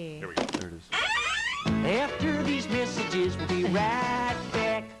 Let's see. Here we go. There it is. After these messages, we'll be right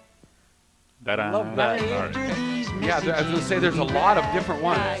back. Love that. After these Yeah, I was going to say there's a lot of different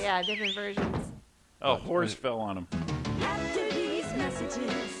ones. Yeah, different versions. Oh, horse fell on him. After these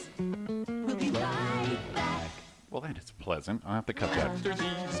messages, we'll be right back. Well, that is pleasant. I'll have to cut that. After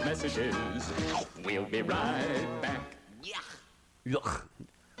these messages, we'll be right back. Yuck.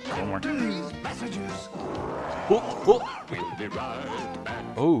 One more. We'll be right back.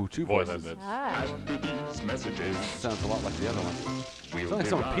 Oh, two Boy, voices. that's After these messages, Sounds a lot like the other one. we'll Sounds like be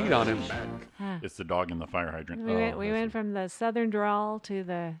someone peed on him. back. It's the dog in the fire hydrant. We went from the southern drawl to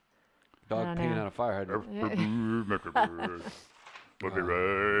the Dog I don't peeing know. on a fire hydrant. We'll be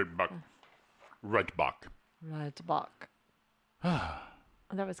right back. Right back. right back.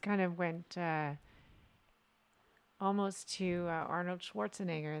 That was kind of went almost to Arnold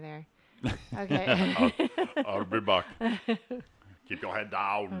Schwarzenegger there. Okay. I'll be back. Keep your head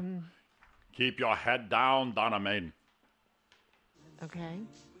down. Keep your head down, Donna Main. Okay.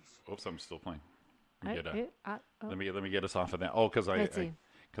 Oops, I'm still playing. I- Get, it- I- oh. Let me get us off of that. Oh, because Let's see.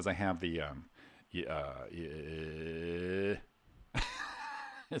 I have the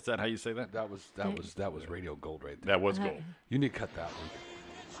Is that how you say that? That was radio gold right there. That was gold. You need to cut that one.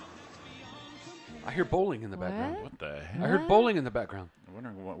 I hear bowling in the background. What the I heck? heard bowling in the background. I'm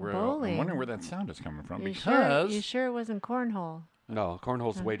wondering Bowling? I'm wondering where that sound is coming from You because sure it wasn't cornhole? No,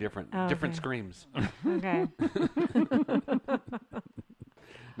 cornhole's way different. Oh, Different okay. screams. Okay.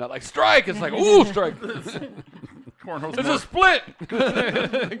 Not like strike. It's like ooh, strike. cornhole's It's more, a split.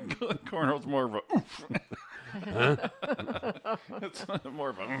 cornhole's more of a oof. It's more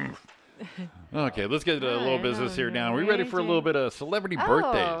of a oof. Okay, let's get a little business here down. Are we ready for a little bit of celebrity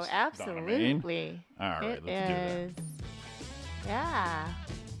birthdays? Oh, absolutely. All right, It let's do that. is. Yeah.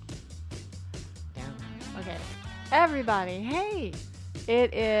 Yeah. Okay. Everybody, hey,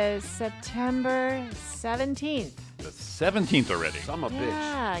 It is September 17th. The 17th already. I'm a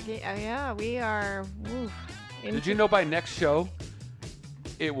bitch. Yeah, we are. Did you know by next show,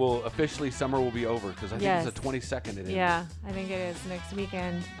 it will officially, summer will be over? Because I think it's the 22nd it is. Yeah, I think it is next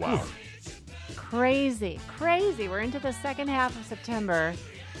weekend. Wow. Crazy. We're into the second half of September.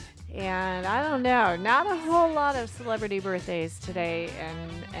 And I don't know, not a whole lot of celebrity birthdays today.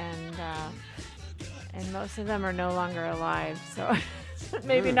 And most of them are no longer alive. So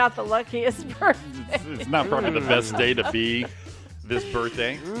maybe not the luckiest birthday. It's not probably the best day to be this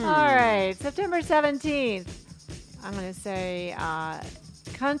birthday. All right, September 17th. I'm going to say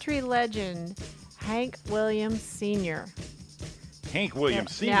country legend Hank Williams Sr. Hank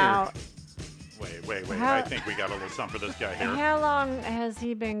Williams Sr. Now, Wait. How- I think we got a little something for this guy here. how long has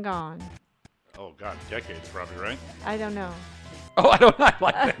he been gone? Oh, God, decades probably, right? I don't know. Oh, I don't like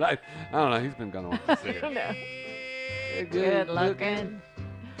that. I don't know. He's been gone a while. I don't know. Good looking.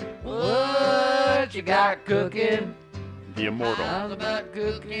 What you got cooking? The immortal. How's about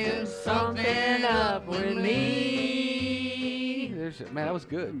cooking Something up with me. Man, that was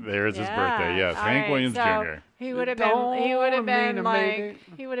good. There's his birthday, yes. All Hank right, Williams so Jr. He would have Don't been. He would have mean been to like. make it.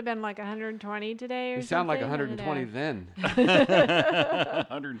 He would have been like 120 today, or You sound like something. 120 then.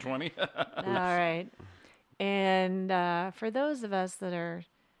 120. All right. And for those of us that are,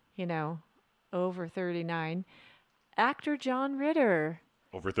 over 39, actor John Ritter.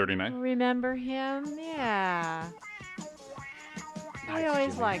 Over 39. Remember him? Yeah. I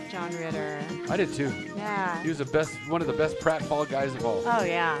always liked John Ritter. I did too. Yeah. He was one of the best pratfall guys of all. Oh,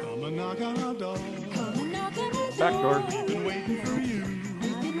 yeah. Back door. Waiting for you.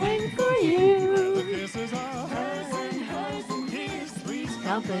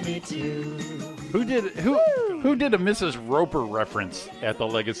 Company too. Who did a Mrs. Roper reference at the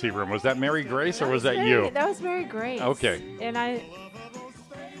Legacy Room? Was that Mary Grace or was that you? That was Mary Grace. Okay. And I.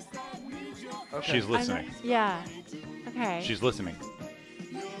 She's listening. Yeah. Okay. She's listening.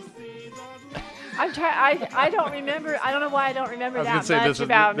 I don't remember. I don't know why I don't remember I was that gonna say much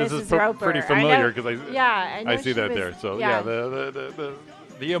about this Mrs. is Roper. pretty I familiar know- because I know I see she that was- there. So yeah,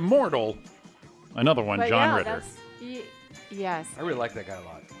 the immortal, another one, But John yeah, Ritter. Yes. I really like that guy a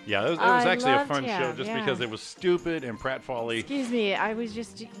lot. Yeah, it was I actually a loved fun him, show just yeah. because it was stupid and pratfally. Excuse me. I was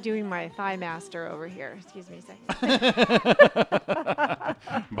just doing my thigh master over here. Excuse me a second.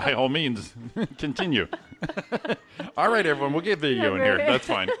 By all means, continue. All right, everyone, we'll get video in here. That's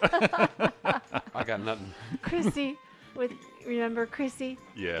fine. I got nothing. Chrissy, remember Chrissy?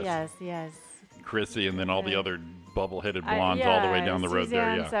 Yes. Yes. Chrissy, and then all the other bubble-headed blondes all the way down the road there.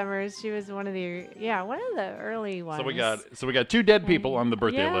 Suzanne Yeah. Summers. She was one of the early ones. So we got two dead people on the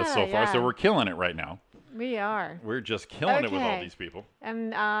birthday list so far. Yeah. So we're killing it right now. We are. We're just killing it with all Okay. these people.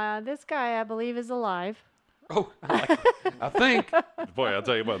 And this guy, I believe, is alive. Oh, I think. Boy, I'll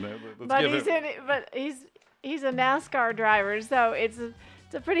tell you what. Let's But give he's it. he's a NASCAR driver, so it's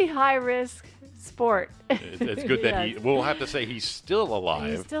a pretty high risk sport. It's good that Yes. we'll have to say he's still alive.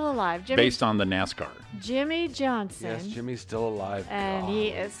 He's still alive. Based on the NASCAR. Jimmy Johnson. Yes, Jimmy's still alive. And he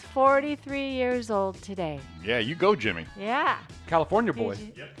is 43 years old today. Yeah, you go, Jimmy. Yeah. California boy.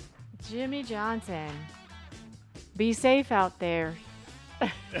 Jimmy Johnson. Be safe out there. Be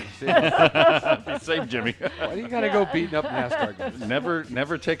safe, Jimmy. Why do you gotta go beating up NASCAR guys?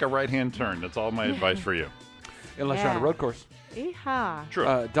 Never take a right-hand turn. That's all my advice for you. Unless you're on a road course. Yeehaw.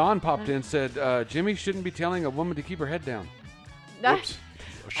 True. Don popped in and said, Jimmy shouldn't be telling a woman to keep her head down. Whoops.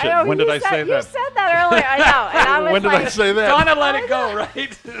 Oh, shit. I know, When did you I said- say You that? said that earlier. I know. And I was When did like, I say that? Donna let it go,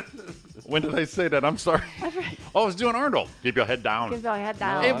 right? When did I say that? I'm sorry. Oh, I was doing Arnold. Keep your head down. Keep your head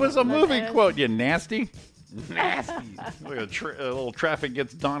down. It was a movie Listen. quote, you nasty. Nasty. Look at a little traffic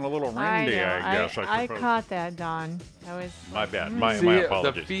gets Don a little I randy, know. I guess. I suppose. caught that, Don. That was My bad. My See,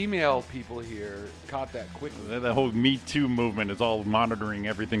 apologies. the female people here caught that quickly. The whole Me Too movement is all monitoring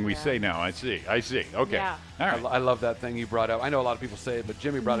everything we say now. I see. Okay. Yeah. All right. I love that thing you brought up. I know a lot of people say it, but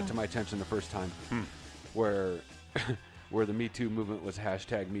Jimmy brought it to my attention the first time, where the Me Too movement was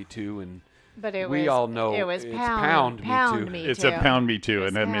hashtag Me Too, and But it we was, all know it was it's pound pound Me Too. Me It's Too. a pound Me Too, It's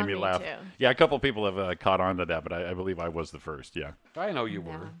and that made pound me Me laugh. Too. Yeah, a couple people have caught on to that, but I believe I was the first. Yeah. I know you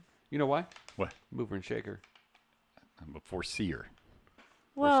No. were. You know why? What? Mover and shaker. I'm a foreseer.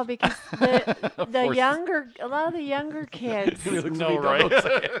 Well, because course. a lot of the younger kids, No, right?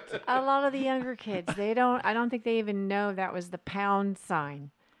 a lot of the younger kids, I don't think they even know that was the pound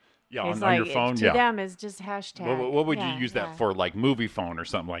sign. Yeah, It's on like, your phone. to Yeah. them, it's just hashtag. What would Yeah, you use yeah. that for? Like movie phone or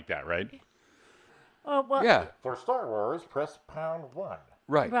something like that, right? Oh, well, Yeah, For Star Wars, press pound 1.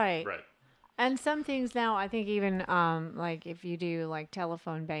 right. right. Right. And some things now, I think even like if you do like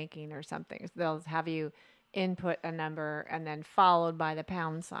telephone banking or something, they'll have you input a number and then followed by the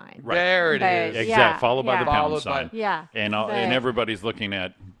pound sign. Right. There it But- is. Exactly. Yeah, Followed by yeah. the pound Followed by- sign. Yeah. And but- everybody's looking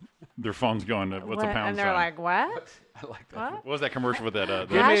at their phones going, what's a what- pound and they're sign? like, what? I like that. What? What was that commercial with that?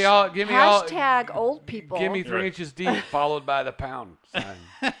 Give me all. Give me all. Hashtag old people. Give me 3 Right. inches deep, followed by the pound sign.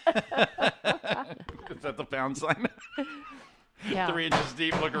 Is that the pound sign? Yeah. 3 inches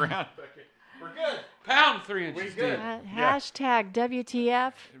deep, look around. We're good. Pound 3 inches deep. Hashtag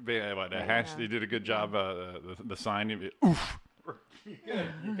WTF. They did a good job. The sign. Oof.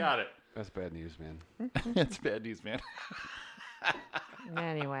 You got it. That's bad news, man. It's bad news, man.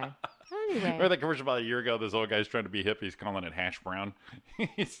 Anyway. Remember that commercial about a year ago? This old guy's trying to be hip. He's calling it hash brown.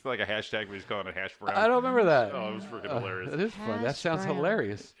 It's like a hashtag, but he's calling it hash brown. I don't remember that. Oh, it was freaking hilarious. It is fun. That Hash sounds brown.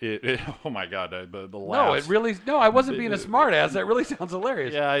 hilarious. Oh my god, the No, laughs. it really. No, I wasn't being a smart ass. That really sounds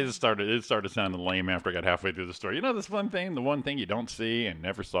hilarious. Yeah, it started sounding lame after I got halfway through the story. You know this one thing, the one thing you don't see and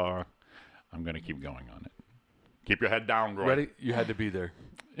never saw. I'm gonna keep going on it. Keep your head down, Roy. Ready? You had to be there.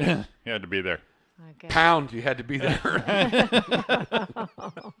 You had to be there. Okay. Pound. You had to be there.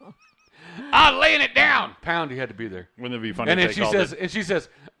 I'm laying it down. Pound. You had to be there. Wouldn't it be funny? And if then they she called says, it- and she says,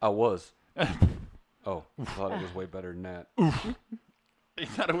 I was. Oh, I thought it was way better than that. "You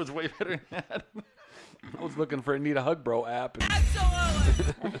thought it was way better than that." I was looking for a Need a Hug Bro app.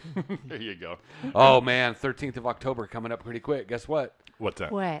 And There you go. oh man, 13th of October coming up pretty quick. Guess what? What's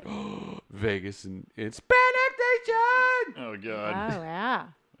that? What? Vegas and it's Panic Nation. Oh Oh, god. yeah.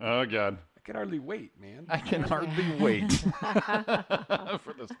 Oh god. I can hardly wait, man. I can hardly wait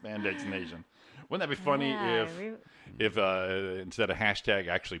for the Spandex Nation. Wouldn't that be funny Yeah, if instead of hashtag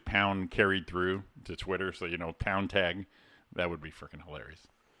actually pound carried through to Twitter, so pound tag, that would be freaking hilarious.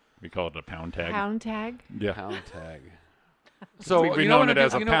 We call it a pound tag. Pound tag? Yeah. Pound tag. So We've you know known what it I'm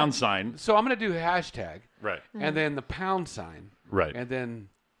as gonna a do? pound sign. So I'm gonna do hashtag, Right. and then the pound sign, Right. and then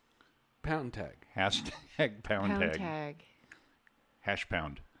pound tag. Hashtag pound Pound tag. tag. Hash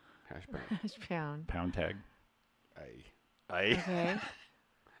pound. Hash pound. Hash pound. Pound tag. Aye. Aye. Okay.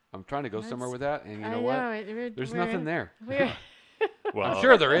 I'm trying to go somewhere with that, and you know I what? know, There's we're- nothing there. We're Well, I'm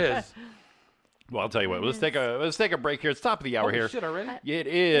sure there is. Well, I'll tell you what. Let's take a break here. It's top of the hour Holy here. shit already? It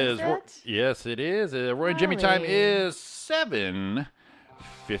is. it? Yes, it is. Roy and Jimmy time Holy. is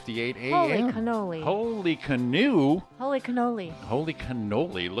 7:58 a.m. Holy cannoli. Holy canoe. Holy cannoli. Holy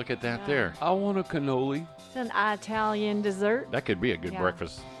cannoli. Look at that there. I want a cannoli. It's an Italian dessert. That could be a good Yeah.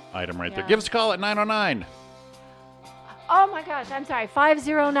 breakfast item right there. Yeah. Give us a call at 909. Oh my gosh, I'm sorry.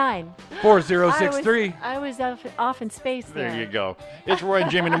 509. 4063. I was off in space there. There you go. It's Roy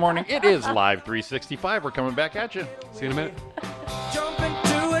and Jimmy in the morning. It is Live 365. We're coming back at you. See you in a minute. Jump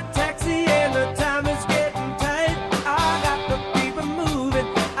into a taxi and the time is getting tight. I got the people moving.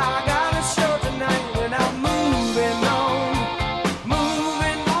 I got a show tonight when I'm moving on.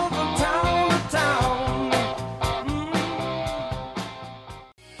 Moving on from town to town.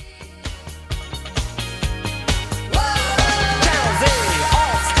 Channel Z,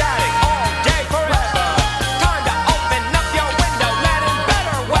 all static, all day forever. Time to open up your window, let in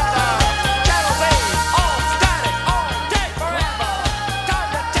better weather. Channel Z, all static, all day forever. Time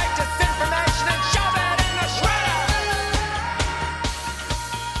to take this information and shove it in the shredder.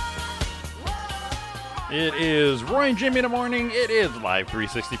 It is Roy and Jimmy in the morning. It is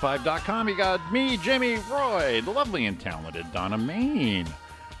Live365.com. You got me, Jimmy, Roy, the lovely and talented Donna Main.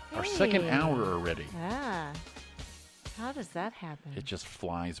 Our second Hey. hour already. Ah. How does that happen? It just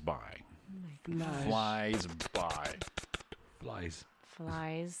flies by. Flies. Flies by. Flies.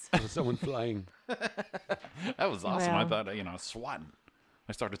 Flies. There's someone flying. That was awesome. I Well. thought, swatting.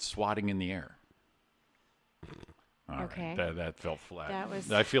 I started swatting in the air. All right. Okay. That felt flat. That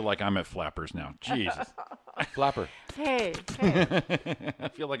was- I feel like I'm at Flappers now. Jesus. Flapper. Hey, I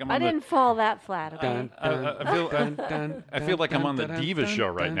feel like I'm I on didn't fall that flat, okay? Dun, dun, I feel like I'm on the dun, Diva dun, show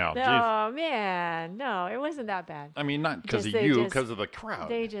right dun. now. Jeez. No, man. No, it wasn't that bad. I mean, not because of Just- they you, just- because of the crowd.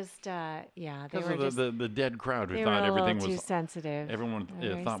 They just, yeah, they Because were of just, the dead crowd who they were thought a little everything too was sensitive. everyone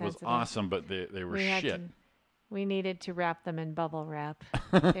Very thought was sensitive. awesome, but they were We had shit. to- we needed to wrap them in bubble wrap.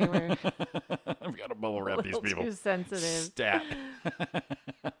 They were I've got to bubble wrap a these little people. too sensitive. Stat.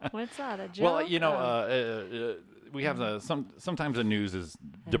 What's that, a joke? Well, we have sometimes the news is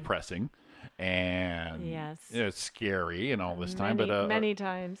depressing and Yes. it's scary and all this time. many, But many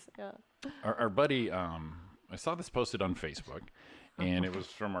times. Yeah. our buddy, I saw this posted on Facebook, and it was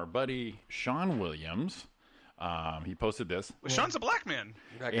from our buddy Sean Williams. He posted this, Well, Sean's a black man.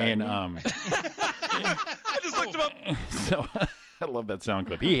 and I just looked him up. so I love that sound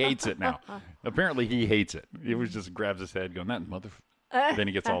clip. He hates it now. Apparently, he hates it. He was just grabs his head, going, "That Then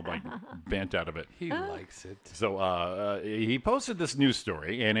he gets all like bent out of it. He likes it. So he posted this news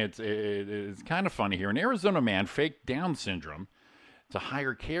story, and it's kind of funny here. An Arizona man faked Down syndrome to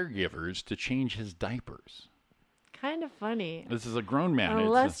hire caregivers to change his diapers. Kind of funny. This is a grown man.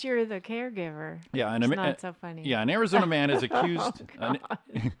 Unless you're the caregiver. Yeah, it's not so funny. Yeah, an Arizona man is accused.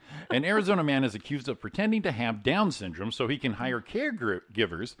 An Arizona man is accused of pretending to have Down syndrome so he can hire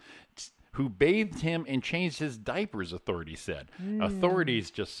caregivers who bathed him and changed his diapers. Authorities said. Authorities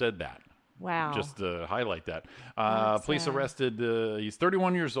just said that. Wow. Just to highlight that. Police sad. arrested. He's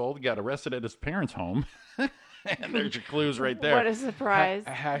 31 years old. He got arrested at his parents' home. And there's your clues right there. What a surprise.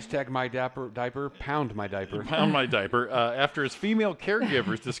 Hashtag my diaper, pound my diaper. Pound my diaper. After his female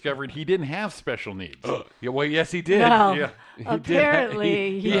caregivers discovered he didn't have special needs. Yeah, well, yes, he did. Well, Yeah.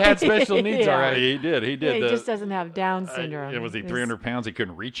 apparently He had special needs, Yeah. all right. He did. He did. Yeah, he just doesn't have Down syndrome. Was he It's- 300 pounds? He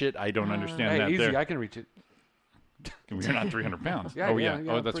couldn't reach it. I don't understand Hey, that. easy, There. I can reach it. You're not 300 pounds. Yeah, oh, yeah, yeah.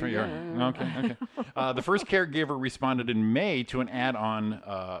 yeah, Oh, that's pretty- right. You are. Okay. The first caregiver responded in May to an ad on,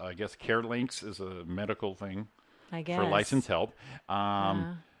 I guess, Care Links is a medical thing I guess. for licensed help.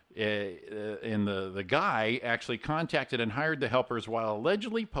 And the guy actually contacted and hired the helpers while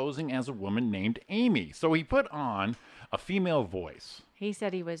allegedly posing as a woman named Amy. So he put on a female voice. He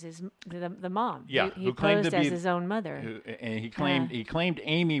said he was the mom. Yeah, He who claimed posed to be as his own mother. And he claimed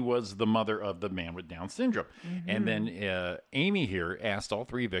Amy was the mother of the man with Down syndrome. And then Amy here asked all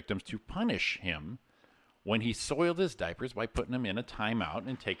three victims to punish him when he soiled his diapers by putting him in a timeout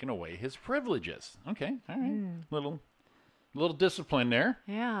and taking away his privileges. Okay, all right, little discipline there.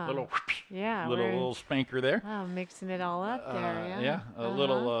 Yeah. Little we're- little spanker there. Oh, mixing it all up there. Yeah. A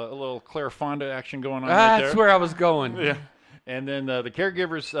little Claire Fonda action going on Ah, right there. that's where I was going. Yeah. And then the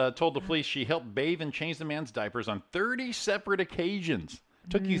caregivers told the police she helped bathe and change the man's diapers on 30 separate occasions.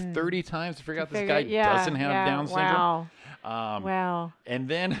 Took you 30 times to figure out this guy doesn't have Down syndrome. Wow. And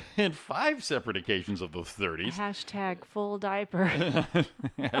then in 5 separate occasions of those 30s, Hashtag full diaper.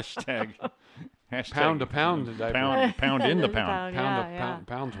 hashtag Pound to pound the diaper. pound in the pound.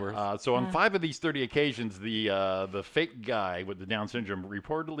 Pounds worth. So on 5 of these 30 occasions, the fake guy with the Down syndrome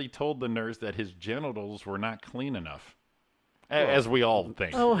reportedly told the nurse that his genitals were not clean enough. As we all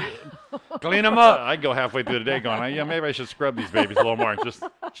think. Oh, Clean them up. I go halfway through the day going, yeah, maybe I should scrub these babies a little more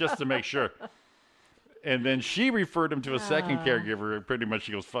just to make sure. And then she referred him to a second caregiver. Pretty much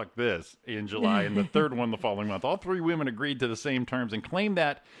she goes, fuck this, in July. And the third one the following month. All 3 women agreed to the same terms and claimed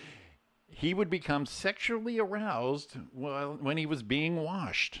that he would become sexually aroused when he was being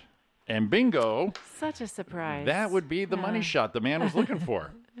washed. And bingo, such a surprise. that would be the money shot the man was looking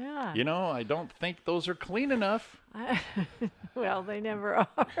for. Yeah. You know, I don't think those are clean enough. Well, they never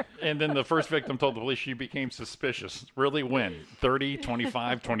are. And then the first victim told the police she became suspicious. Really when? 30,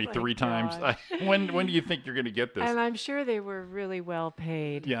 25, 23 times? God. When do you think you're going to get this? And I'm sure they were really well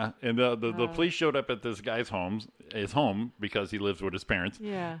paid. Yeah, and the police showed up at this guy's his home because he lives with his parents.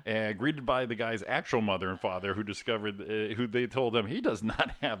 Yeah. And greeted by the guy's actual mother and father, who discovered who they told him he does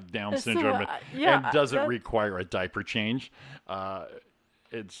not have Down So, syndrome yeah, and doesn't that- require a diaper change.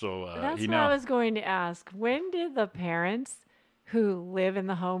 And so That's he what now I was going to ask. When did the parents who live in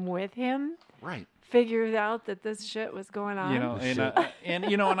the home with him right. figure out that this shit was going on? You know,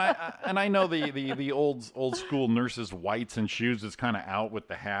 and I know the old school nurses' whites and shoes is kind of out with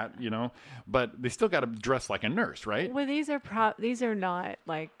the hat, you know, but they still got to dress like a nurse, right? Well, these are not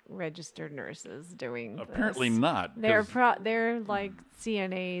like registered nurses doing this. Apparently not. They're like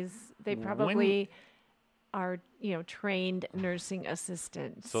CNAs. They probably are, trained nursing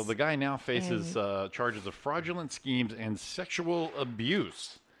assistants. So the guy now faces charges of fraudulent schemes and sexual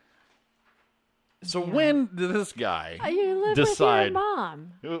abuse. So when did this guy you live decide? with your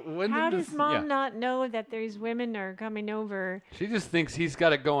mom. When How did does this, mom not know that these women are coming over She just thinks he's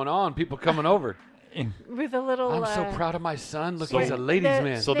got it going on. People coming over. with a little? I'm so proud of my son. Look, So- he's a ladies'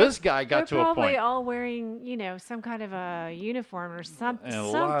 man. So this guy got to they're a probably point. all wearing, some kind of a uniform or something.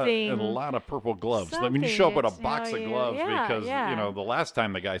 And a lot of purple gloves. I mean, you show up with a Something box to of tell you. gloves Yeah, because yeah. the last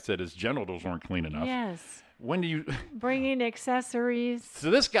time the guy said his genitals weren't clean enough. Yes. When do you? Bringing accessories. So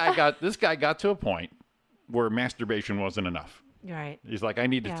this guy got to a point where masturbation wasn't enough. Right. He's like, I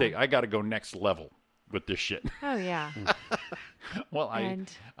need to I got to go next level with this shit. Oh yeah. Well,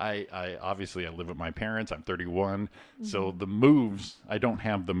 And- I obviously I live with my parents. I'm 31, so the moves I don't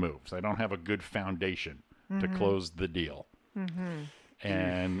have the moves. I don't have a good foundation to close the deal.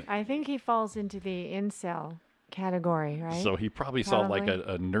 And I think he falls into the incel category, right? so he probably saw like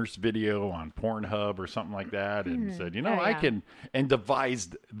Probably. a nurse video on Pornhub or something like that, and said, Oh, I yeah. can, and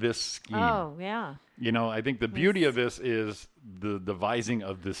devised this scheme. Oh yeah. I think the beauty of this is the devising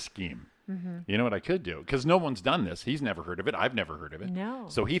of this scheme. You know what I could do? Because no one's done this. He's never heard of it. I've never heard of it. No.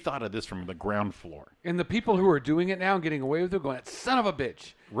 So he thought of this from the ground floor. And the people who are doing it now and getting away with it going, son of a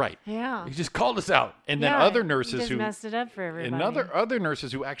bitch. Right. Yeah. He just called us out. And then Yeah, other he nurses just who messed it up for everybody. and other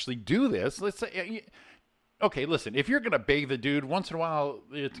nurses who actually do this. Let's say, okay, listen. If you're going to bathe a dude once in a while,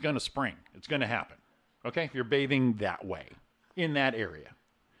 it's going to spring. It's going to happen. Okay, if you're bathing that way in that area,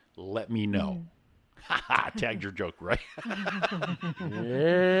 let me know. Tagged your joke, right?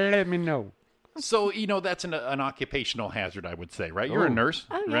 Let me know. So, that's an occupational hazard, I would say, right? You're a nurse,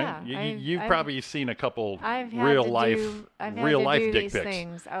 Oh, right? yeah. You've probably seen a couple I've had real to life do, I've had real to life do dick these pics.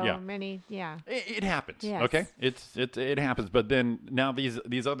 things. Oh, yeah. many, yeah. It happens. Yes. Okay, it happens. But then now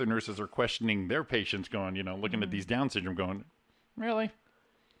these other nurses are questioning their patients, going, looking at these Down syndrome, going, really?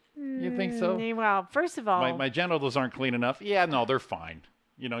 You think so? Well, first of all, My genitals aren't clean enough. Yeah, no, they're fine.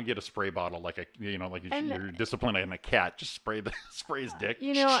 Get a spray bottle like you're disciplining a cat. Just spray his dick.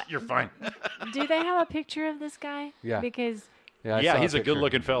 You're fine. do they have a picture of this guy? Yeah. Because I saw he's a picture.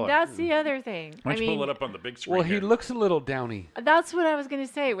 good-looking fella. that's the other thing. Why I don't you mean, pull it up on the big screen? Well, he here? looks a little downy. that's what I was going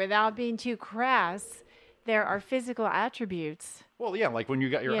to say. Without being too crass, there are physical attributes. Well, yeah, like when you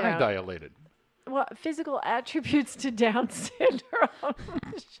got your You eye know. dilated. Well, physical attributes to Down syndrome.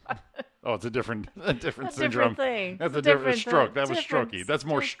 Oh, it's a different A syndrome. different thing. That's It's a different thing. stroke. That was Different- strokey. That's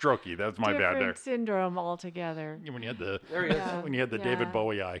more strokey. That's my bad there. different syndrome altogether. When you had the There he is. Yeah. when you had the David Yeah.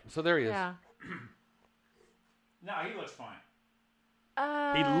 Bowie eye. So there he is. Yeah. No, he looks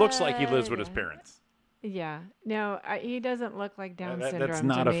fine. He looks like he lives with his parents. Yeah. No, he doesn't look like Down syndrome. That's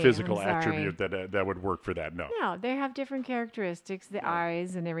not to a me. physical I'm sorry. attribute that would work for that. No. No, they have different characteristics, the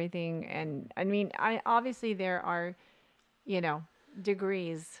eyes and everything. And I mean, obviously there are,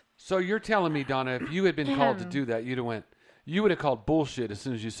 degrees. So you're telling me, Donna, if you had been called to do that, you would have called bullshit as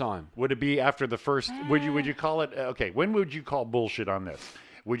soon as you saw him. Would it be after the first? Would you call it? Okay, when would you call bullshit on this?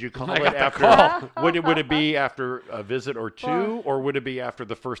 Would you call I it got the after? Would it be after a visit or two, Well- or would it be after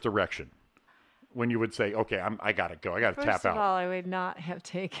the first erection? When you would say, "Okay, I gotta go. I gotta First tap of out." all, I would not have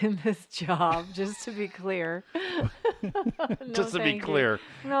taken this job, just to be clear. Just to be thank you. clear.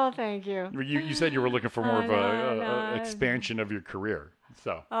 No, thank you. You said you were looking for more of a No. expansion of your career.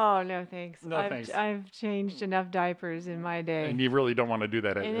 So, Oh, no, thanks. No, thanks. I've changed enough diapers in my day. and you really don't want to do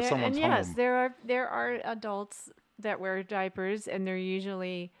that at And someone's yes, home. there are adults that wear diapers, and they're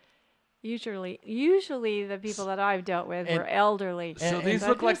usually the people that I've dealt with were elderly. So these But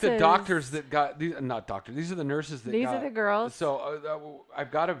look like this the is- doctors that got these. Not doctors. These are the nurses that. These got, are the girls. So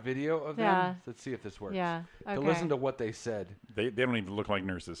I've got a video of them. Yeah. Let's see if this works. Yeah, To okay. listen to what they said. They don't even look like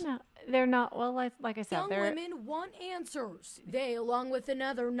nurses. No, they're not. Well, like I said, Young they're women want answers. They, along with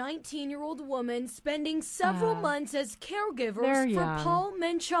another 19-year-old woman, spending several months as they're caregivers for young. Paul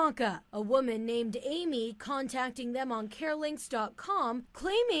Menchaca, a woman named Amy contacting them on carelinks.com,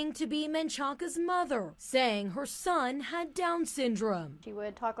 claiming to be Menchaca's mother, saying her son had Down syndrome. He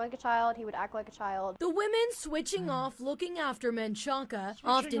would talk like a child, he would act like a child. The women switching off looking after Menchaca,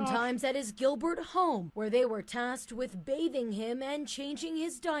 oftentimes at his Gilbert home, where they were tasked with bathing him and changing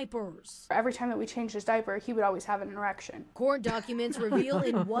his diapers. Every time that we changed his diaper, he would always have an erection. Court documents reveal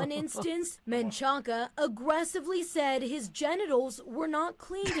in one instance, Menchaca aggressively said his genitals were not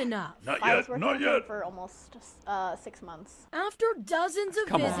cleaned enough. I was working with him for almost 6 months. After dozens of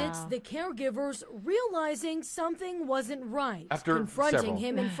Come on. visits, Wow. the caregivers realizing something wasn't right, After confronting several.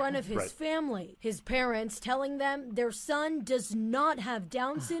 him in front of his Right. family. His parents telling them their son does not have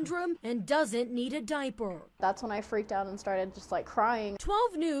Down syndrome and doesn't need a diaper. That's when I freaked out and started just like crying.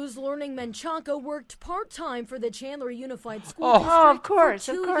 12 News learning Menchaca worked part-time for the Chandler Unified School Oh. District Oh, of course,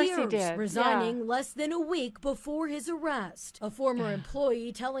 for of 2 course he years, did. resigning Yeah. less than a week before his arrest. A former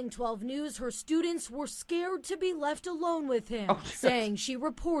employee telling 12 News her students were scared to be left alone with him, saying she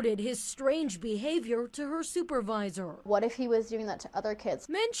reported his strange behavior to her supervisor. What if he was doing that to other kids?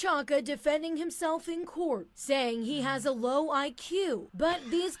 Menchaca defending himself in court, saying he has a low IQ, but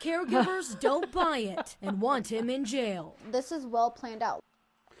these caregivers don't buy it and want him in jail. This is well planned out.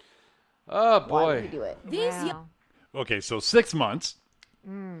 Oh Why would he boy. do it? These Wow. Okay, so 6 months.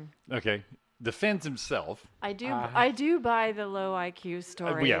 Mm. Okay, defends himself. I do buy the low IQ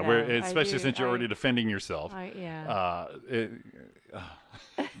story. Yeah, though. especially I do. since you're already defending yourself. Yeah.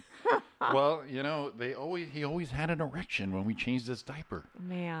 Well, he always had an erection when we changed his diaper,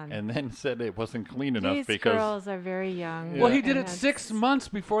 Man. and then said it wasn't clean enough These because. girls are very young. Well, he did and it 6 months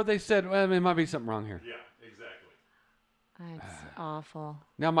before they said, well, there might be something wrong here. Yeah, exactly. That's awful.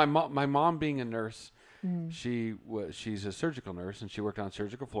 Now, my mom being a nurse, Mm. she's a surgical nurse, and she worked on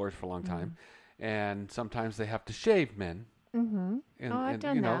surgical floors for a long time. And sometimes they have to shave men Mm-hmm. And, I've and,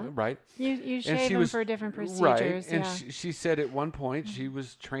 done you know, that. right. You And shave she them was- for different Right. procedures. And Yeah. she said at one point she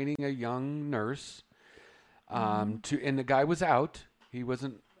was training a young nurse and the guy was out. He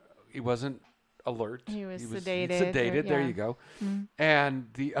wasn't alert. He was Sedated. sedated, There yeah. you go. Mhm. And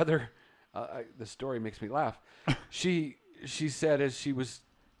the other, the story makes me laugh. she said as she was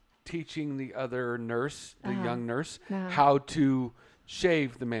teaching the other nurse, the young nurse, how to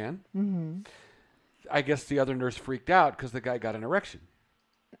shave the man. Mm-hmm. I guess the other nurse freaked out because the guy got an erection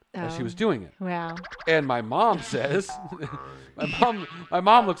as she was doing it. Wow. And my mom says, my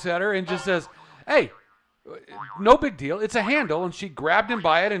mom looks at her and just says, "Hey, no big deal. It's a handle." And she grabbed him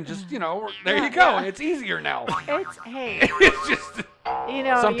by it and just, there you go. And it's easier now. Hey. It's just,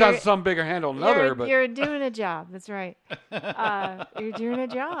 sometimes some bigger handle than other, but you're doing a job. That's right. You're doing a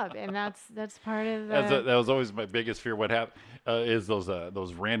job, and that's part of the. That was always my biggest fear. What happened is those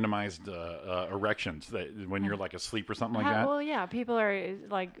randomized erections that when you're like asleep or something like that. Well, yeah, people are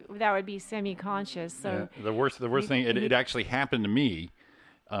like that would be semi-conscious. So The worst thing. It actually happened to me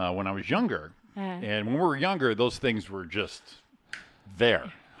when I was younger. And when we were younger, those things were just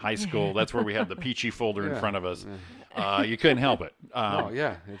there. High school, that's where we had the peachy folder in front of us. You couldn't help it. All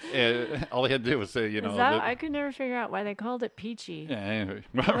I had to do was say, I could never figure out why they called it peachy.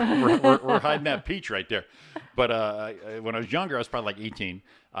 we're hiding that peach right there. But when I was younger, I was probably like 18.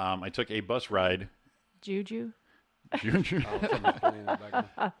 I took a bus ride. Juju? I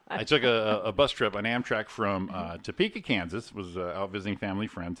took a bus trip on Amtrak from Topeka, Kansas, was out visiting family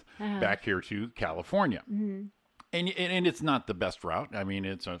friends, back here to California. Mm-hmm. And it's not the best route. I mean,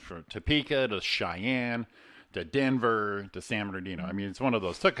 it's from Topeka to Cheyenne to Denver to San Bernardino. I mean, it's one of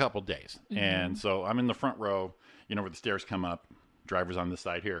those. Took a couple days. Mm-hmm. And so I'm in the front row, where the stairs come up. Driver's on this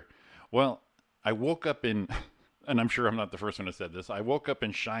side here. Well, I woke up in, and I'm sure I'm not the first one who said this, I woke up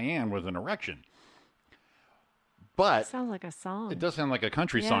in Cheyenne with an erection. But sounds like a song. It does sound like a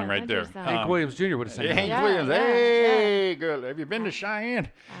country song right there. Hank Williams Jr. would have said Hank that. Williams, hey girl, have you been to Cheyenne?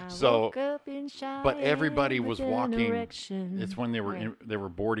 Woke up in Cheyenne but everybody was with an walking. erection. It's when they were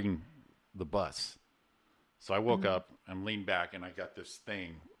boarding the bus. So I woke up and leaned back, and I got this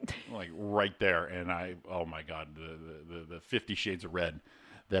thing like right there, and oh my God, the 50 Shades of Red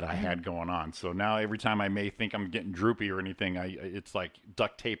that I had going on. So now every time I may think I'm getting droopy or anything, it's like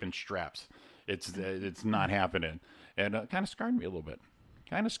duct tape and straps. It's not happening, and it kind of scarred me a little bit.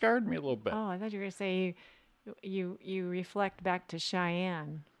 Oh, I thought you were going to say you reflect back to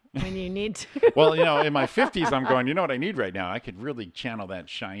Cheyenne when you need to. Well, in my 50s, I'm going, you know what I need right now? I could really channel that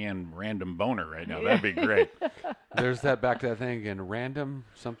Cheyenne random boner right now. That'd be great. There's back to that thing again. Random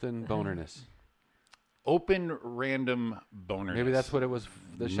something bonerness. Open random bonerness. Maybe that's what it was.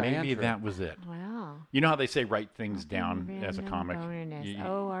 The Cheyenne Maybe trip. that was it. Wow. You know how they say write things down as a Random comic? bonerness.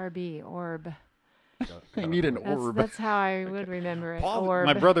 O-R-B, orb. I need an orb. That's how I would remember it. Paul, orb.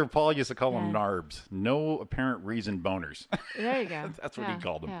 my brother Paul used to call them NARBs. No apparent reason boners. There you go. That's what he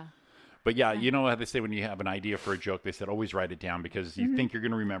called them. Yeah. But yeah, you know how they say when you have an idea for a joke, they said always write it down because you think you're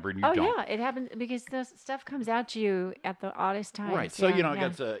going to remember and you don't. Yeah, it happens because the stuff comes out to you at the oddest times. Right. So, I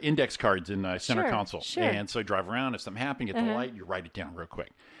got index cards in center console. Sure. And so I drive around. If something happened, get the light, you write it down real quick.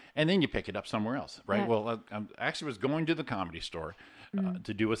 And then you pick it up somewhere else, right? Yeah. Well, I actually was going to the Comedy Store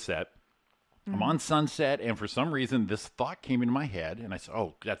to do a set. I'm on Sunset, and for some reason, this thought came into my head, and I said,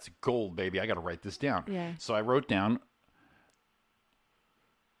 oh, that's gold, baby. I got to write this down. Yeah. So I wrote down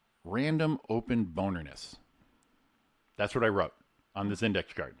random open bonerness. That's what I wrote on this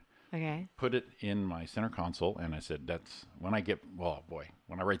index card. Okay. Put it in my center console, and I said, that's when I get, oh boy,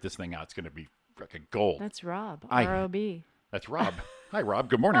 when I write this thing out, it's going to be freaking gold. That's Rob, R-O-B. That's Rob. Hi, Rob.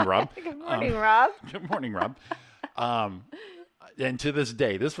 Good morning, Rob. Good morning, Rob. Good morning, Rob. And to this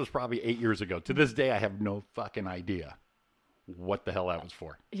day, this was probably 8 years ago. To this day, I have no fucking idea what the hell that was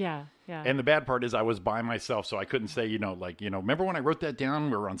for. Yeah, yeah. And the bad part is I was by myself, so I couldn't say, remember when I wrote that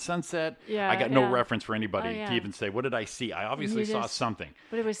down? We were on Sunset. Yeah, I got no reference for anybody yeah. to even say, what did I see? I obviously saw something.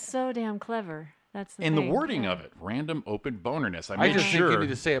 But it was so damn clever. That's the And thing. the wording of it, random open bonerness. I just think you need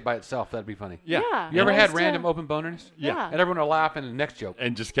to say it by itself. That'd be funny. Yeah. You ever had random open bonerness? Yeah. And everyone will laugh in the next joke.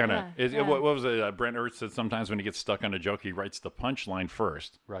 And just kind of, Yeah. what was it? Brent Ertz said sometimes when he gets stuck on a joke, he writes the punchline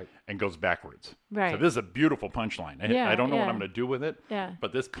first. Right. And goes backwards. Right. So this is a beautiful punchline. I don't know what I'm going to do with it. Yeah.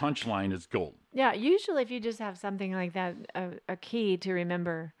 But this punchline is gold. Yeah, usually if you just have something like that, a key to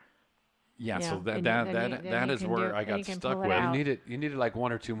remember. Yeah, Yeah, so and that you is can where do- I and got you can stuck pull it with. out. You needed like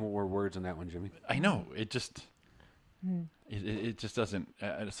one or two more words on that one, Jimmy. I know. It just... It just doesn't.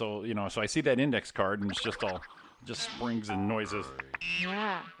 So I see that index card and it's just springs and noises.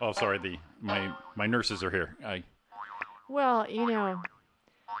 Yeah. Oh, sorry. My nurses are here. Well,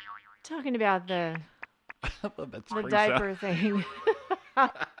 talking about That the spring diaper sound. thing.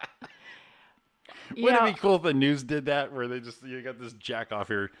 Wouldn't it be cool if the news did that, where they just you got this jack off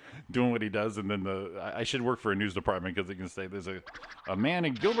here doing what he does, and then I should work for a news department because they can say there's a man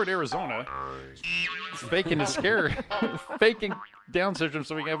in Gilbert, Arizona, faking his faking Down syndrome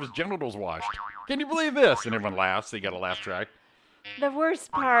so he can have his genitals washed. Can you believe this? And everyone laughs. They got a laugh track. The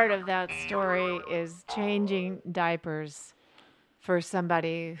worst part of that story is changing diapers for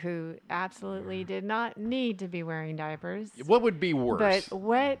somebody who absolutely did not need to be wearing diapers. What would be worse? But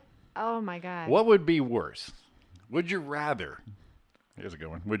what? Oh my God. What would be worse? Would you rather? Here's a good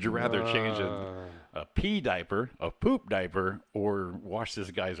one. Would you rather change a pee diaper, a poop diaper, or wash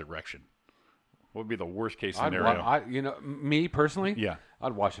this guy's erection? What would be the worst case scenario? Me personally, Yeah.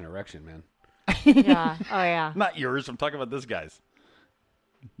 I'd wash an erection, man. Yeah. Oh yeah. Not yours. I'm talking about this guy's.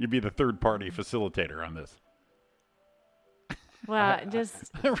 You'd be the third party facilitator on this. Well,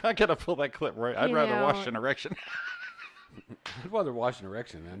 just I'm not gonna pull that clip right. I'd You rather know- wash an erection. I'd rather wash an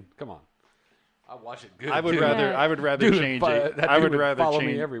erection, man. Come on. I'd wash it good. I would too. rather. I would rather Dude, change. that I dude would would rather follow me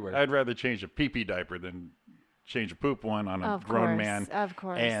change. everywhere. I'd rather change a pee-pee diaper than change a poop one on a Of grown course, man. of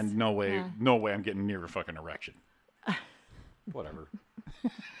course. And no way, Yeah. no way, I'm getting near a fucking erection. Whatever.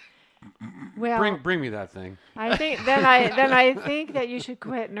 well. Bring me that thing. I think then I think that you should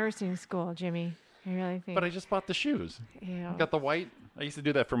quit nursing school, Jimmy. I really think. But I just bought the shoes. Yeah. Got the white. I used to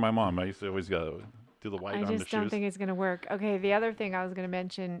do that for my mom. I used to always go do the white I on the just don't shoes. think it's going to work. Okay, the other thing I was going to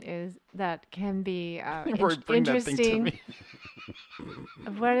mention is that can be Bring that thing to interesting. me.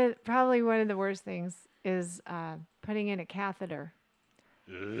 Probably one of the worst things is putting in a catheter.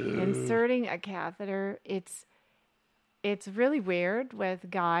 Inserting a catheter. It's really weird with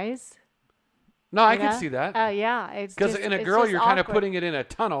guys. No, I You can know? see that. Yeah, it's Because just- in a it's girl, just you're kind of awkward. putting it in a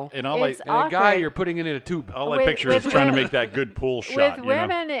tunnel, And all It's and a guy, awkward. you're putting it in a tube. all I With- picture is with trying to women- make that good pull shot. With you know?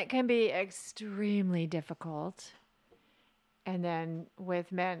 women, it can be extremely difficult, and then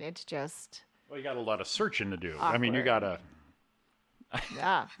with men, it's just Well, you got a lot of searching to do. I mean, you gotta.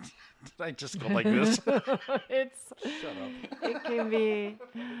 yeah. I just go like this. It's Shut up. it can be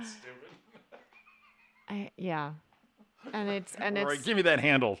yeah, and it's All right, give me that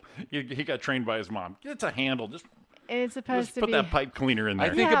handle. He got trained by his mom. It's a handle. Just it's supposed Just to put be. that pipe cleaner in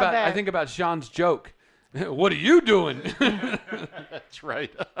there. I think about Sean's joke. What are you doing? That's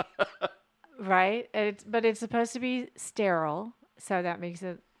right. Right, but it's supposed to be sterile, so that makes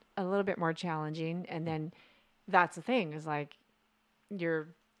it a little bit more challenging. And then that's the thing is like you're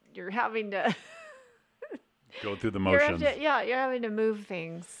having to Go through the you're motions. you're having to move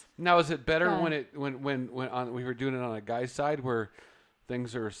things. Now, is it better Yeah. when we were doing it on a guy's side where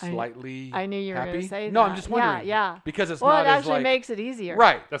things are slightly I knew you were happy? going to say No, that. I'm just wondering. Yeah. Because it's well, not it as actually like, makes it easier.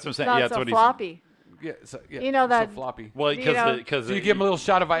 right. That's what I'm It's saying. not Yeah, so that's what floppy. Yeah, You know that- so floppy. Well, You know, because So you give him a little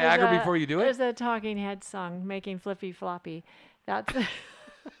shot of Viagra There's a- before you do it. There's a Talking Head song, "Making Flippy Floppy." That's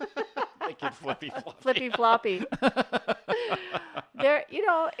make it flippy floppy. flippy floppy. There,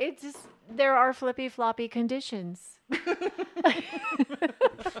 it's just there are flippy floppy conditions.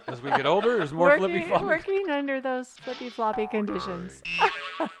 As we get older, there's more flippy floppy. Working under those flippy floppy conditions.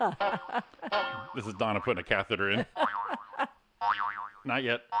 This is Donna putting a catheter in. Not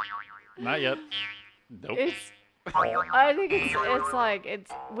yet. Not yet. Nope. I think it's like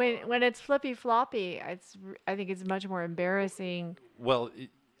it's when it's flippy floppy. I think it's much more embarrassing Well,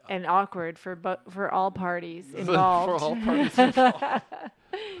 and awkward for all parties involved. for all parties involved. I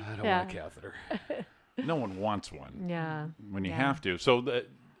don't Yeah. want a catheter. No one wants one. Yeah. When you Yeah. have to. So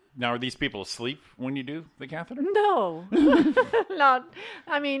now are these people asleep when you do the catheter? No, not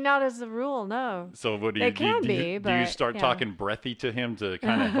as a rule. No. So what do They you can do? be, Do you but, start yeah. talking breathy to him to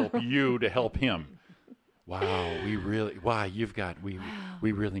kind of help you to help him? Wow, we really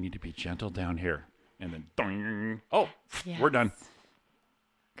really need to be gentle down here. And then ding. Oh, we're done.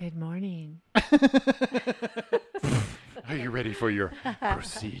 Good morning. Are you ready for your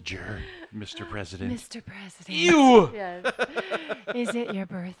procedure, Mr. President? Mr. President. Ew! Yes. Is it your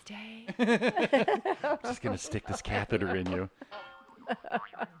birthday? Just gonna stick this catheter in you.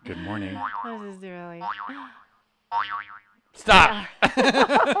 Good morning. This is really. Stop.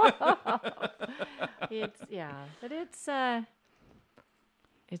 But it's a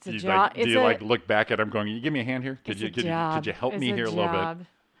Do you, job. do you look back at him going, "You give me a hand here? Could you could you help me here a little bit?" I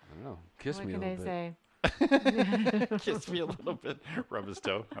don't know. Kiss What me a can I little bit. say? Kiss me a little bit. Rub his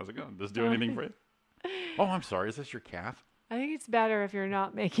toe. How's it going? Does it do anything for you? Oh, I'm sorry. Is this your calf? I think it's better if you're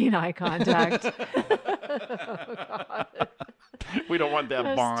not making eye contact. We don't want that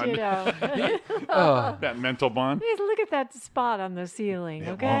Just, bond. That mental bond. Please look at that spot on the ceiling,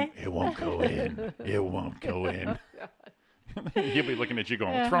 okay? It won't go in. It won't go in. He'll be looking at you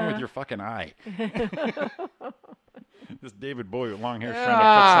going, "What's wrong with your fucking eye?" This David Bowie with long hair is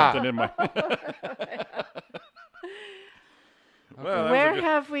trying to put something in my. Well, Where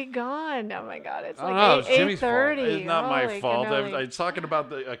have we gone? Oh my God! It's like know, it's Jimmy's fault. 8:30. It's not my fault. I was talking about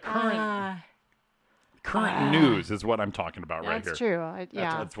the current news is what I'm talking about right here. That's true.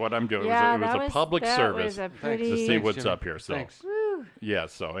 That's what I'm doing. Yeah, it was a public service was a to see what's Jimmy. up here. So, Thanks. yeah.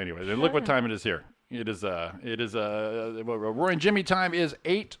 So, anyways, and look what time it is here. It is Roy and Jimmy time is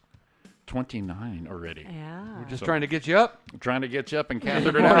 8:29 already. Yeah. We're just trying to get you up. Trying to get you up and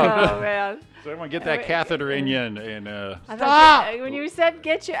catheter out. Oh man. So I want to get that catheter in you and I thought when you said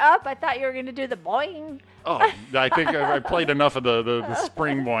get you up, I thought you were going to do the boing. oh, I think I played enough of the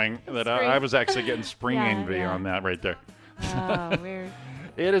spring boing that I was actually getting spring envy on that right there. Oh, weird.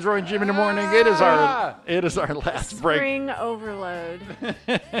 It is Roy and Jimmy in the morning. It is our last break. Spring overload.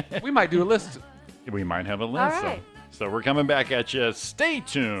 We might do a list. We might have a list. All right. So we're coming back at you. Stay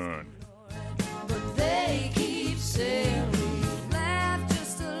tuned. But they keep saying we laugh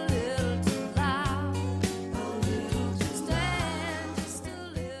just a little too loud, a little too stand just a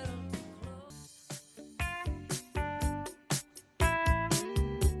little too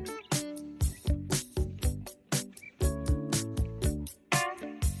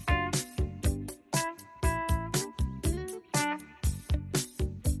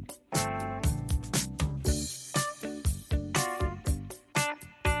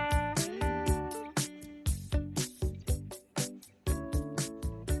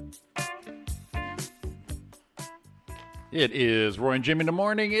It is Roy and Jimmy in the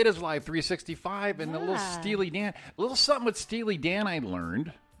morning. It is Live 365 and a little Steely Dan. A little something with Steely Dan I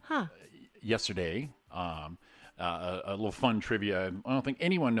learned yesterday. A little fun trivia. I don't think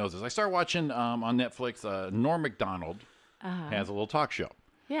anyone knows this. I started watching on Netflix. Norm Macdonald has a little talk show.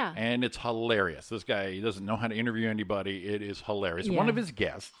 Yeah. And it's hilarious. This guy, he doesn't know how to interview anybody. It is hilarious. Yeah. One of his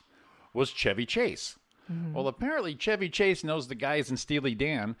guests was Chevy Chase. Mm-hmm. Well, apparently Chevy Chase knows the guys in Steely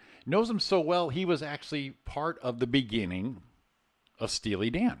Dan, knows them so well he was actually part of the beginning of Steely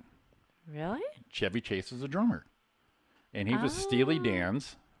Dan. Really? Chevy Chase is a drummer. And he was Steely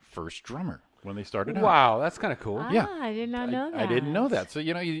Dan's first drummer when they started out. Wow, that's kind of cool. Yeah. I did not know that. I didn't know that. So,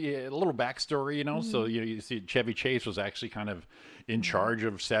 a little backstory, So, you see Chevy Chase was actually kind of in charge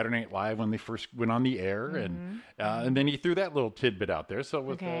of Saturday Night Live when they first went on the air. And then he threw that little tidbit out there. So,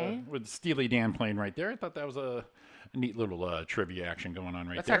 with Steely Dan playing right there, I thought that was a neat little trivia action going on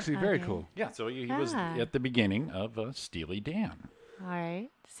right That's there. actually very cool. Yeah, so he was at the beginning of Steely Dan. All right.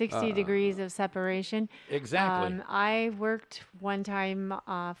 60 degrees of separation. Exactly. I worked one time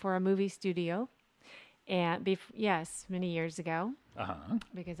for a movie studio, and many years ago.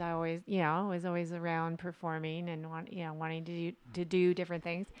 Because I always, was always around performing and wanting to do different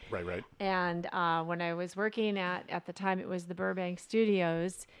things. Right. And when I was working at the time, it was the Burbank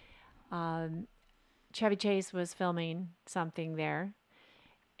Studios. Chevy Chase was filming something there,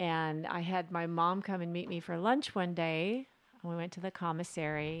 and I had my mom come and meet me for lunch one day. We went to the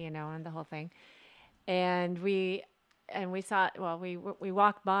commissary, and the whole thing, and we saw. Well, we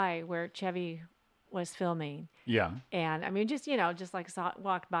walked by where Chevy was filming. Yeah. And I mean, just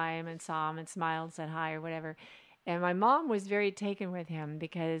walked by him and saw him and smiled, said hi or whatever. And my mom was very taken with him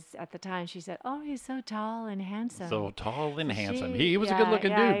because at the time she said, "Oh, he's so tall and handsome." So tall and handsome. He was a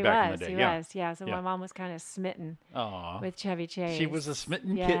good-looking dude back in the day. He was. Yeah. So my mom was kind of smitten with Chevy Chase. She was a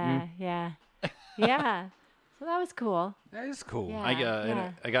smitten kitten. Yeah. Yeah. So that was cool. That is cool.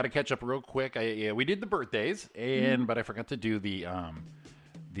 Yeah, I got to catch up real quick. We did the birthdays, but I forgot to do the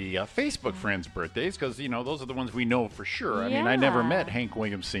Facebook friends' birthdays because those are the ones we know for sure. I mean, I never met Hank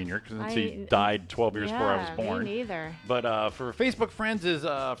Williams Sr. since he died 12 years before I was born. Me neither. But for Facebook friends, is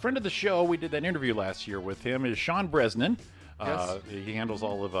a friend of the show. We did that interview last year with him. Is Sean Bresnan. Yes. He handles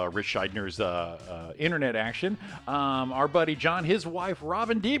all of Rich Scheidner's internet action. Our buddy John, his wife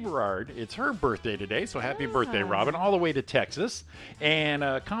Robin DeBerard, it's her birthday today, so happy birthday, Robin, all the way to Texas. And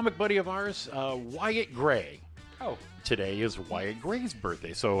a comic buddy of ours, Wyatt Gray. Oh. Today is Wyatt Gray's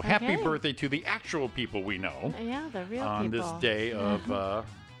birthday, so happy birthday to the actual people we know. Yeah, the real on people. this day of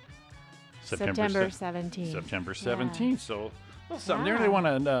September 17th. September 17th. So, something there. They want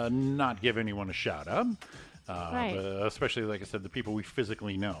to not give anyone a shout out. Right. But especially, like I said, the people we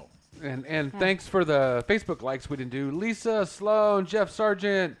physically know. And thanks for the Facebook likes we didn't do. Lisa Sloan, Jeff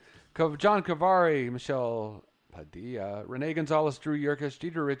Sargent, John Cavari, Michelle Padilla, Renee Gonzalez, Drew Yerkes,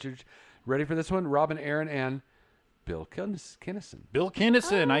 Dieter Richards. Ready for this one? Robin Aaron and Bill Kinnison. Bill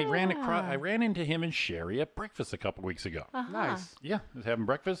Kinnison. I ran into him and Sherry at breakfast a couple weeks ago. Nice. Yeah, I was having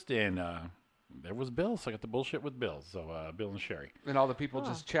breakfast and There was Bill, so I got the bullshit with Bill. So Bill and Sherry. And all the people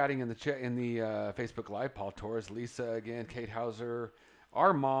just chatting in the Facebook Live. Paul Torres, Lisa again, Kate Hauser,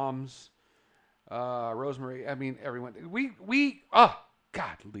 our moms, Rosemary. I mean, everyone.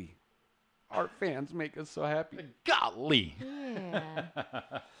 Godly. Our fans make us so happy. Golly. Yeah.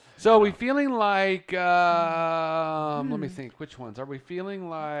 So are we feeling like, let me think, which ones? Are we feeling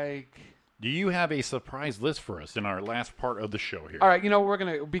like... Do you have a surprise list for us in our last part of the show here? All right, we're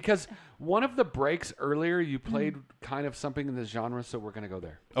going to, because one of the breaks earlier, you played kind of something in this genre, so we're going to go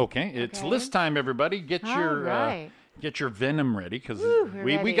there. Okay, it's list time, everybody. Get your venom ready, because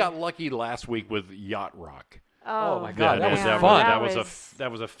we got lucky last week with Yacht Rock. Oh my God, that was fun.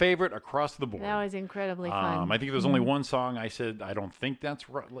 That was a favorite across the board. That was incredibly fun. I think there was only one song I said I don't think that's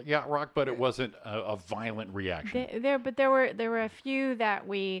Yacht Rock, but it wasn't a violent reaction. There were a few that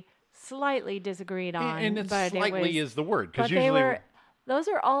we slightly disagreed on. And slightly is the word, because but usually those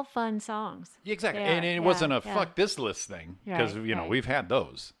are all fun songs. Exactly, and it wasn't a fuck this list thing, because we've had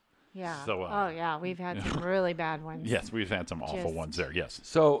those. Yeah. So, we've had some really bad ones. Yes, we've had some awful ones there. Yes.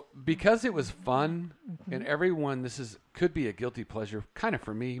 So because it was fun, and everyone, could be a guilty pleasure, kind of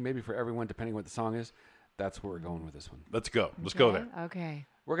for me, maybe for everyone, depending what the song is. That's where we're going with this one. Let's go. Let's go there. Okay.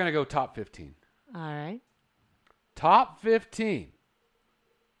 We're gonna go top 15. All right. Top 15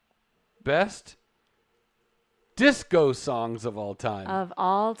 best disco songs of all time.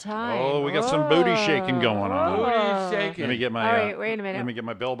 Oh, we got some booty shaking going on. Booty shaking. Let me get my. All right, wait a minute. Let me get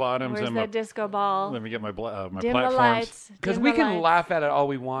my bell bottoms Where's and the my disco ball? Let me get my my Dim platforms. the lights. Because we can laugh at it all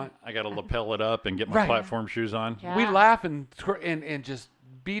we want. I got to lapel it up and get my platform shoes on. Yeah. We laugh and just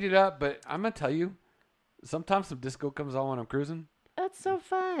beat it up, but I'm gonna tell you, sometimes some disco comes on when I'm cruising. That's so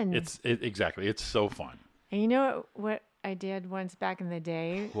fun. Exactly. It's so fun. And you know what I did once back in the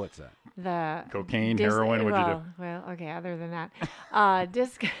day? What's that? The cocaine, heroin. What'd you do? Well, okay. Other than that,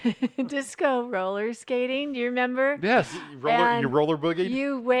 disco roller skating. Do you remember? Yes. You roller boogie.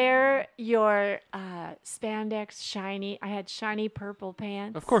 You wear your spandex shiny. I had shiny purple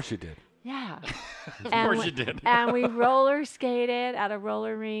pants. Of course you did. Yeah. Of course you did. And we roller skated at a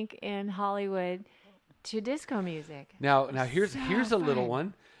roller rink in Hollywood to disco music. Now here's a little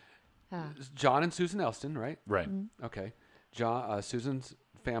one. Huh. John and Susan Elston, right? Right. Mm-hmm. Okay. Susan's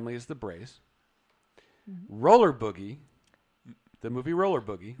family is the Brays. Mm-hmm. Roller Boogie, the movie Roller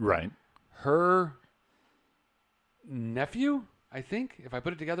Boogie. Right. Her nephew, I think, if I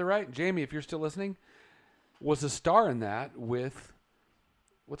put it together right, Jamie, if you're still listening, was a star in that with,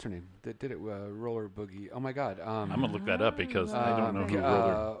 what's her name? That did it, Roller Boogie. Oh my God. I'm gonna look that up because I don't know who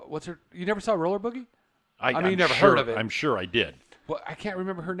Roller. What's her? You never saw Roller Boogie? I mean, you never heard of it. I'm sure I did. Well, I can't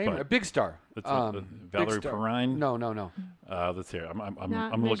remember her name. But A big star. Valerie Perrine. No. Let's hear. I'm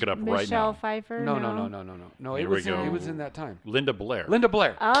gonna look it up right now. Michelle Pfeiffer. No. It was in that time. Linda Blair.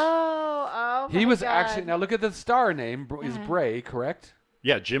 Oh. He my was God. actually, now look at the star name is Bray, correct?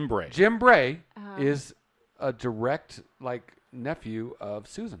 Yeah, Jim Bray. Jim Bray is a direct nephew of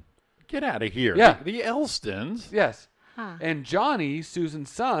Susan. Get out of here. Yeah. The Elstons. Yes. Huh. And Johnny,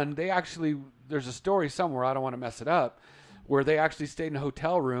 Susan's son, there's a story somewhere, I don't want to mess it up, where they actually stayed in a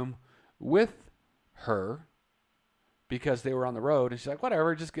hotel room with her because they were on the road. And she's like,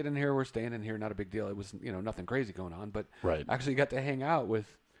 whatever, just get in here. We're staying in here. Not a big deal. It was, nothing crazy going on. But actually got to hang out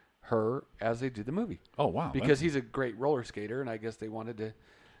with her as they did the movie. Oh, wow. Because he's a great roller skater, and I guess they wanted to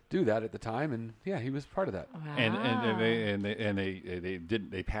do that at the time. And, yeah, he was part of that. Wow. And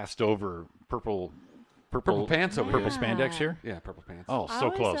they passed over purple pants over purple here. spandex here. Yeah, purple pants. Oh,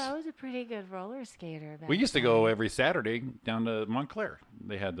 so close. I was a pretty good roller skater. We used to go every Saturday down to Montclair.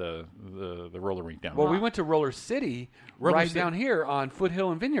 They had the roller rink down there. Well, we went to Roller City down here on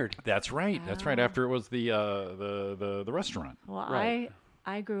Foothill and Vineyard. That's right. That's right. After it was the restaurant. Well, right.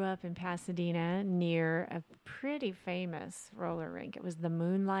 I grew up in Pasadena near a pretty famous roller rink. It was the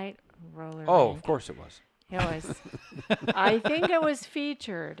Moonlight Roller Rink. Oh, of course it was. It was. I think it was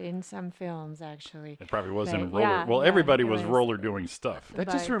featured in some films, actually. It probably was in But, roller. yeah, everybody it was roller doing stuff. That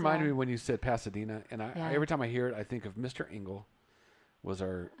just reminded me when you said Pasadena, and Yeah. every time I hear it, I think of Mr. Engel. Was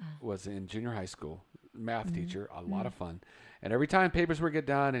in junior high school, math teacher, a lot of fun. And every time papers would get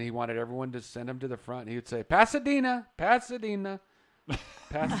done, and he wanted everyone to send him to the front, he would say, Pasadena, Pasadena.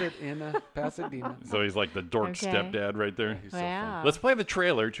 Pasadena. So he's like the dork stepdad right there. He's so fun. Let's play the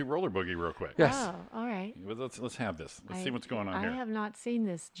trailer to Roller Boogie real quick. Yes. Oh, all right. Let's have this. Let's see what's going on I here. have not seen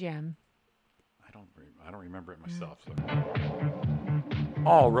this gem. I don't remember it myself. So.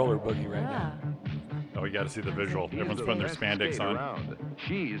 All Roller Boogie right now. Oh, you got to see the visual. He's Everyone's the putting their best spandex skate on. around.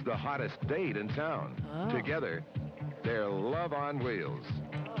 She's the hottest date in town. Oh. Together, they're love on wheels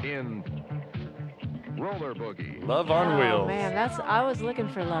in Roller Boogie. Love on Oh Wheels. man, I was looking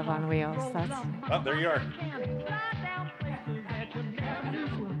for Love on Wheels. That's Oh, there you are.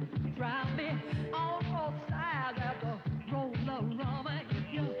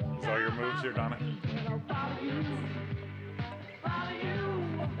 Is all your moves here, Donna?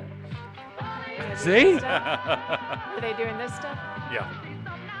 See? Are they doing this stuff? Yeah.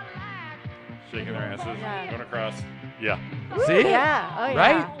 Shaking their asses, Yeah. going across. Yeah. See? Yeah. Oh yeah.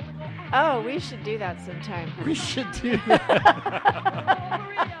 Right? Oh, we should do that sometime. We should do that.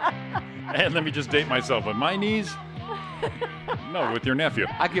 And let me just date myself. With my knees? No, with your nephew.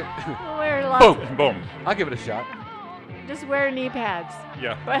 I give Wear lots Boom, boom. I'll give it a shot. Just wear knee pads.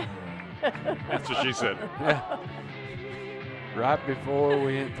 Yeah. That's what she said. Yeah. Right before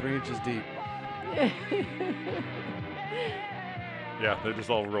we hit 3 inches deep. Yeah, they just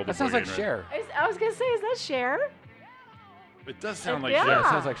all rolled. That sounds like Cher. I was gonna say, is that Cher? It does sound like yeah. Cher. Yeah, it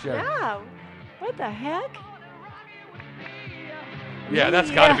sounds like Cher. Yeah. What the heck? Yeah, that's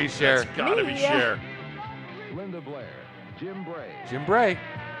got to be Cher. That's gotta be Yeah. Cher. Linda Blair. Jim Bray. Jim Bray.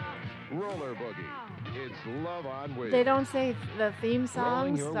 Roller Boogie. It's Love on Wheels. They don't say the theme song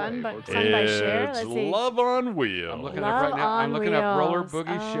Rolling your sung way by for Cher. It's Let's see. Love on Wheels. I'm looking Love up right now. I'm on looking up Roller Wheels.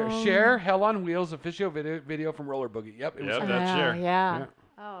 Boogie. Cher, Hell on Wheels official video from Roller Boogie. Yep. It was Yep, her. that's Cher. Yeah. Yeah.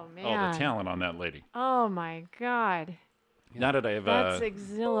 Oh man. Oh, the talent on that lady. Oh my God. Now that I have That's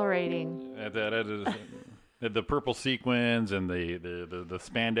exhilarating. the purple sequins and the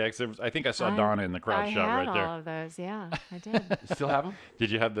spandex. I think I saw Donna in the crowd shot I right had there. all of those. Yeah, I did. You still have them?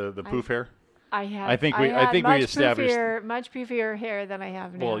 Did you have the poof hair? I had. I think we much established. much poofier hair than I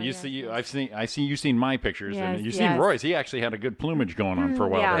have now. Well, you yes, see, yes. I see you've seen my pictures, and Yes, you've seen yes. Roy's. He actually had a good plumage going on for a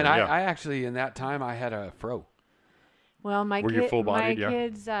while. Yeah. there. And yeah. I actually, in that time, I had a fro. Well, my Were you full-bodied?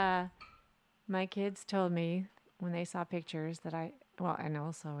 Yeah. my kids told me when they saw pictures that and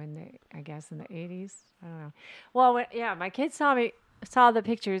also in the 80s. I don't know. Well, my kids saw the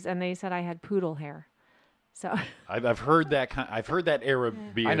pictures and they said I had poodle hair. So I've heard that I've heard that era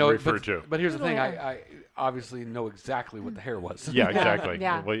being I know, referred to. but here's the thing: Yeah. I obviously know exactly what the hair was. Yeah, exactly.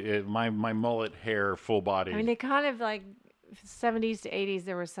 Yeah. Well, my mullet hair, full body. I mean, they kind of like 70s to 80s.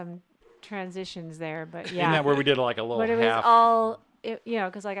 There were some transitions there, but yeah. Isn't that where we did like a little But it half? was all,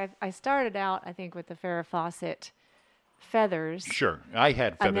 because like I started out, I think, with the Farrah Fawcett feathers. Sure, I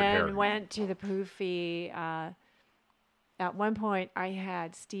had feathered And then hair. went to the poofy. At one point, I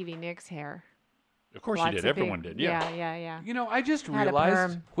had Stevie Nicks hair. Of course Lots you did. of Everyone big- did. Yeah. Yeah. You know, I just Had a realized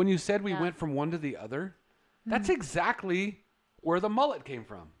perm. when you said we Yeah. went from one to the other, that's exactly where the mullet came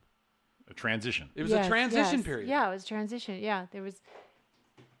from. A transition. It was a transition yes. period. Yeah, it was transition. Yeah, there was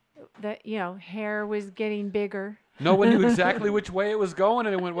hair was getting bigger. No one knew exactly which way it was going,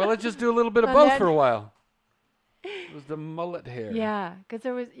 and it went, well, let's just do a little bit of And both then- for a while. It was the mullet hair. Yeah,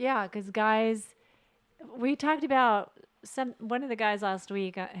 because guys, we talked about one of the guys last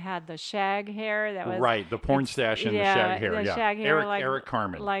week had the shag hair that was Right, the porn stash and the shag hair. the Yeah, shag hair, Eric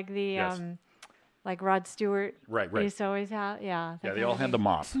Carmen. like the Yes. like Rod Stewart. Right. Used to always have, yeah. Yeah, they all had the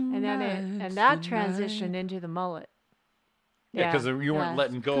mop. And then that transitioned into the mullet. Yeah, because you weren't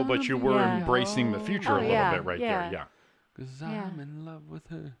letting go, but you were Yeah. embracing the future Oh, a little yeah, bit right yeah. there. Yeah. Because Yeah. I'm in love with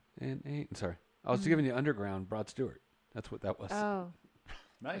her and ain't. Sorry. I was giving you Underground, Rod Stewart. That's what that was. Oh.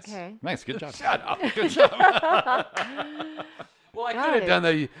 Nice. Okay. Nice. Good job. Shut up. Good job. Well, I Got could have it. done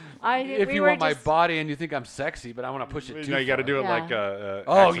the. If we you were want my just- body and you think I'm sexy, but I want to push it too No, you got to far. do it Yeah. like.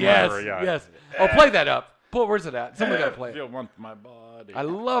 Oh Axe yes, Murderer, yeah. yes. Oh, play that up. Where's it at? Someone got to play If it. you want my body. I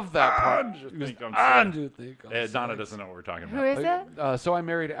love that part. And you think I'm And sexy. you think I'm Donna sexy. doesn't know what we're talking Who about. is it? So I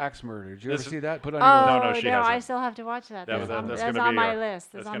married Axe Murderer. Did you ever This- see that? Put on Oh, your No, she I hasn't. still have to watch that. That's That's gonna on be my our-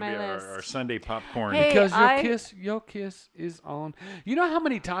 list. That's That's on gonna my be list. our Sunday popcorn. Hey, Because I- your kiss is on. You know how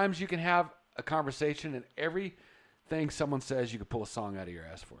many times you can have a conversation and everything someone says you could pull a song out of your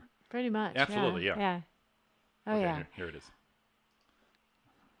ass for? Pretty much. Absolutely, yeah. Yeah. Oh Okay, yeah. Here it is.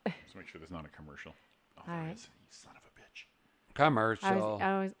 Let's make sure there's not a commercial. Oh, there All it right. is. You son of a bitch. Commercial.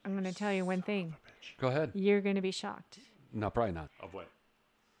 I'm going to tell you one thing. Go ahead. You're going to be shocked. No, probably not. Of what?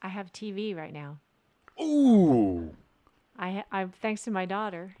 I have TV right now. Ooh. I thanks to my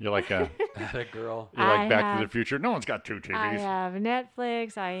daughter. You're like That girl. I Back to have- the Future. No one's got two TVs. I have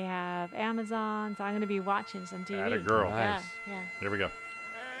Netflix. I have Amazon. So I'm going to be watching some TV. Atta girl. Nice. Yeah. Here we go.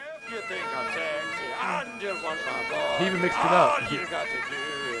 If you think I'm sexy, I just want my boy. He even mixed it up. All you got to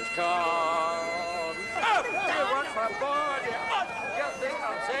do is call. Oh, you want my body? You think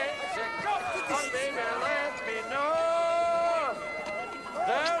I'm sexy? Oh, baby, let me know.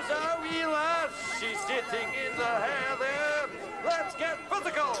 There's a wee lass, she's sitting in the heather. Let's get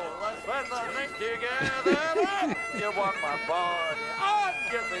physical. Let's spend the night together. You want my body? I'm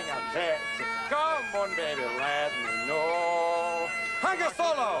getting a text. Come on, baby, let me know. Hang a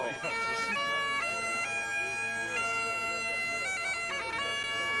solo.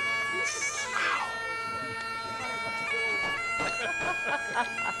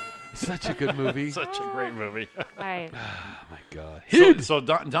 Such a good movie. Such a great movie. Right. Oh my God. So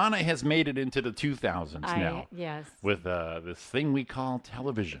Donna has made it into the 2000s now. Yes. With this thing we call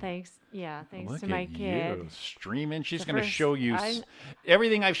television. Thanks. Yeah. Thanks Look to my at kid. you streaming. She's The going to first- show you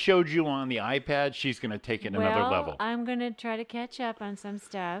everything I've showed you on the iPad. She's going to take it another level. I'm going to try to catch up on some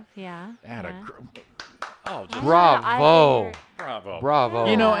stuff. Yeah. Oh, just Bravo. Bravo. Bravo.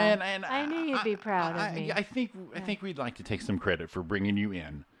 You know, and I knew you'd be proud of me. I think we'd like to take some credit for bringing you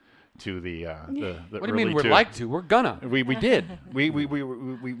in to the What do you early mean we'd two. like to? We're gonna. We did.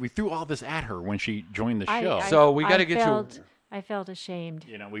 We threw all this at her when she joined the show. So we got to get you. I felt ashamed.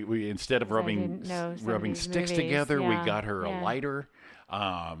 You know, we instead of 'Cause I rubbing didn't know some of rubbing these sticks movies. together, we Yeah, got her yeah. a lighter.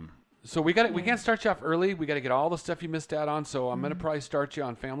 So we can't start you off early. We got to get all the stuff you missed out on. So I'm Mm-hmm. gonna probably start you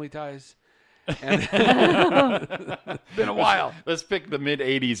on Family Ties. And it's been a while. Let's pick the mid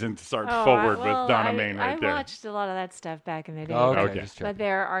 '80s and start Oh, forward well, with Donna I, Main right I there. watched a lot of that stuff back in the day. Oh, okay. Just But checking.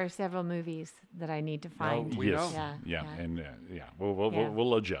 there are several movies that I need to find. we know. Yeah. And we'll Yeah. we'll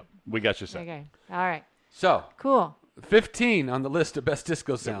load you up. We got you set. Okay. All right. So Cool. 15 on the list of best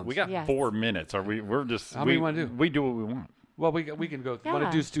disco sounds. We got Yes. 4 minutes. Are we? We're just. How many you wanna do? We do what we want. Well, we can go. Want Yeah.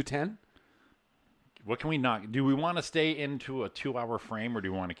 to do 10? What can we not? Do we want to stay into a 2-hour frame, or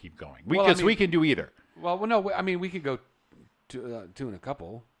do we want to keep going? Well, I Because mean- we can do either. Well, no. I mean, we could go two in a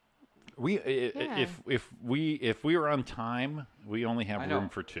couple. If we are on time, we only have I know. room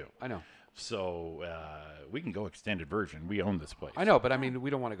for 2. I know. So we can go extended version. We own this place. I know, but I mean, we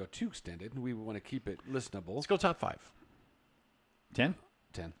don't want to go too extended. We want to keep it listenable. Let's go top 5. 10.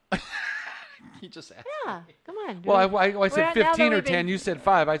 10. You just asked. Yeah. Come on. Well, I We're said at- now that 15 or we've been- 10. You said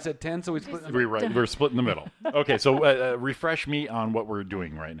 5. I said 10. So we split. We're split in the middle. Okay, so refresh me on what we're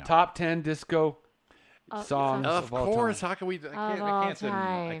doing right now. Top 10 disco songs Of all course. time. How can we? I all can't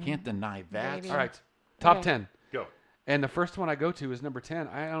time. deny that. Baby. All right. Top Okay. 10. Go. And the first one I go to is number 10.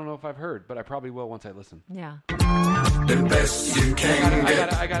 I don't know if I've heard, but I probably will once I listen. Yeah. The best you can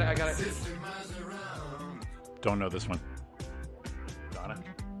get. I got it. Don't know this one. Donna.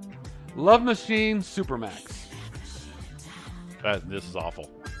 Love Machine Supermax. This is awful.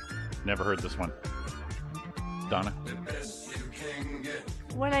 Never heard this one. Donna.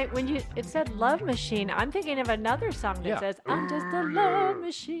 When it said Love Machine, I'm thinking of another song that Yeah. says I'm just a love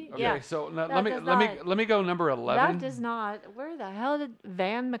machine. Okay, Yeah. so That let me does let me go number 11. That does not. Where the hell did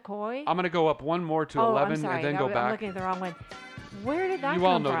Van McCoy? I'm going to go up one more to 11 I'm sorry. and then No, go I'm back. looking at the wrong one. Where did that You come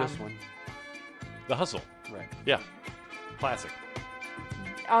all know from? this one. The Hustle. Right. Yeah. Classic.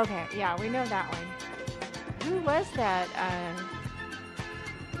 Okay, yeah, we know that one. Who was that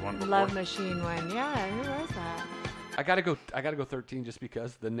One before. Love Machine one? Yeah, who was that? I got to go 13 just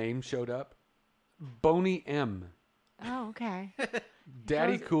because the name showed up. Boney M. Oh, okay.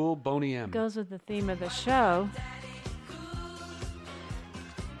 Daddy Goes- Cool Boney M. Goes with the theme of the show.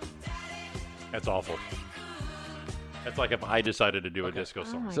 That's awful. That's like if I decided to do a disco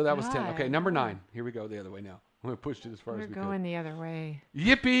song. my So that was 10. God. Okay, number 9. Here we go the other way now. I'm going to push it as far We're as we going the other way. go.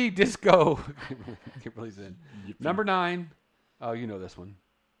 Yippee Disco. Kimberly's in. Number 9. Oh, you know this one.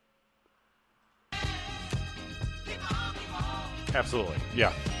 Absolutely.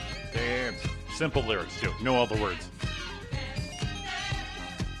 Yeah. Dance. Simple lyrics, too. Know all the words.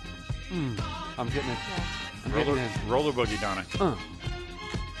 I'm getting it. I'm Roller, getting it. roller boogie, Donna.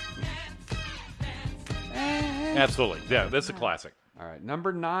 Absolutely. Yeah, that's a classic. All right,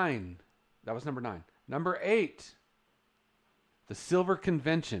 number 9. That was number 9. Number 8. The Silver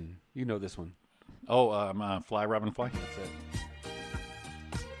Convention. You know this one. Oh, Fly, Robin, Fly. That's it.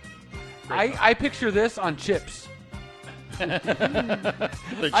 I picture this on Chips. They're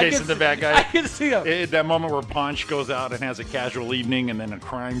I chasing can the bad see- guy. I can see him. That moment where Ponch goes out and has a casual evening and then a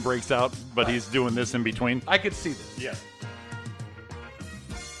crime breaks out, but he's doing this in between. I could see this. Yeah.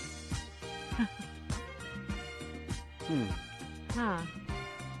 Huh.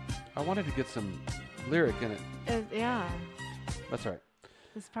 I wanted to get some lyric in it. Yeah. That's right.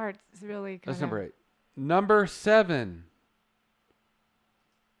 This part's really kind That's number 8. Number 7.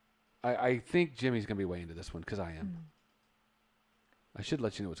 I think Jimmy's going to be way into this one because I am. I should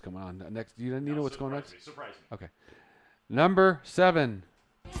let you know what's going on. Next, you know what's going on next? Surprise me. Okay. Number 7.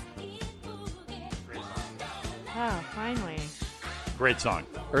 Oh, finally. Great song.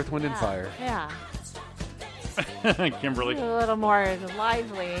 Earth, Wind, and Fire. Yeah. Kimberly. A little more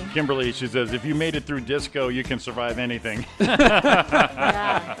lively. Kimberly, she says, if you made it through disco, you can survive anything.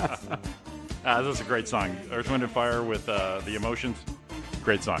 Yeah. this is a great song. Earth, Wind, and Fire with The Emotions.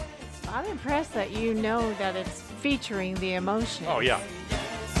 Great song. I'm impressed that you know that it's featuring the emotion. Oh, yeah.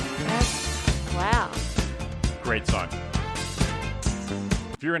 Wow. Great song.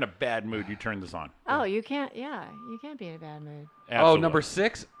 If you're in a bad mood, you turn this on. Oh, you can't. Yeah, you can't be in a bad mood. Absolutely. Oh, number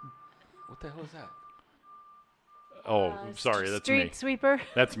 6? What the hell is that? Oh, sorry, that's me. Street sweeper.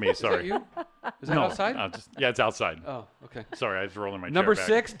 That's me. Sorry. Is that you? Is that no, outside? yeah, it's outside. Oh, okay. Sorry, I was rolling my Number chair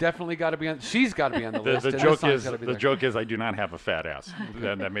back. 6 definitely got to be on. She's got to be on the list. The and joke this song's is gotta be the there. joke is I do not have a fat ass.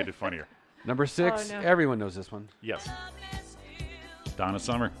 that made it funnier. Number 6. Oh, no. Everyone knows this one. Yes. Donna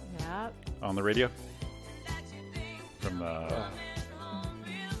Summer Yep. on the radio. From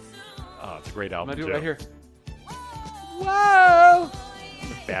it's a great I'm album gonna do too. it right here. Whoa!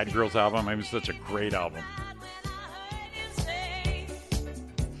 The Bad Girls album. I mean, it's such a great album.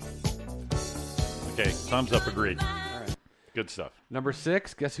 Okay, thumbs up. Agreed. All right. Good stuff. Number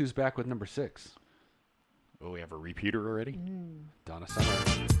 6. Guess who's back with number 6? Oh, we have a repeater already. Donna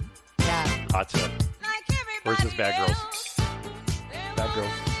Summer. Yeah. Hot stuff. Where's this Bad Girls? Bad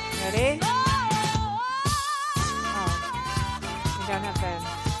Girls. Ready? Oh, we don't have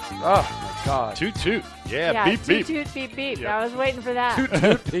the. Oh my God. Toot toot. Yeah, Yeah, beep toot, beep. toot, beep, beep. Yeah. I was waiting for that. Toot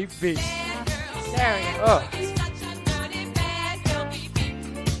toot beep beep. There we go. Oh.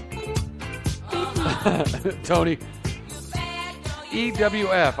 Tony.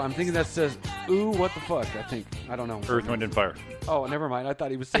 EWF. I'm thinking that says, ooh, what the fuck? I think. I don't know. Earth, Wind, and Fire. Oh, never mind. I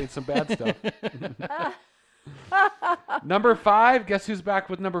thought he was saying some bad stuff. Number 5. Guess who's back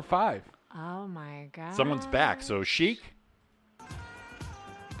with number 5? Oh my God. Someone's back. So Chic.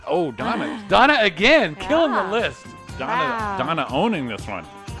 Oh, Donna. Donna again, killing the Yeah. list. Wow. Donna owning this one.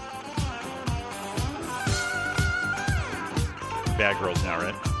 Bad Girls now,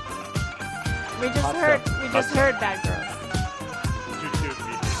 right? We just Hot heard. stuff. We Hot just stuff. heard Bad Girls. Toot toot.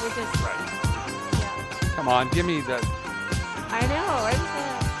 Beep beep. We just. Right. Come on, give me that. I know. I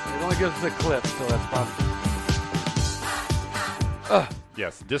just, It only gives us a clip, so that's probably.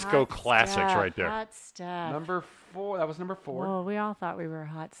 Yes, disco classics stuff, right there. Hot stuff. Number 4. That was number 4. Whoa, we all thought we were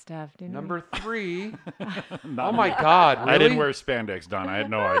hot stuff, didn't Number 3. Not Oh my God! Really? I didn't wear spandex, Donna. I had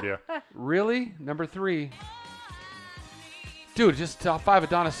no idea. Really? Number 3. Dude, just top 5 of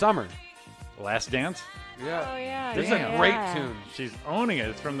Donna Summer. Last Dance. we? Yeah. Oh yeah. This is yeah, a Great yeah. tune. She's owning it.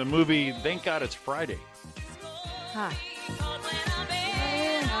 It's from the movie Thank God It's Friday. Huh.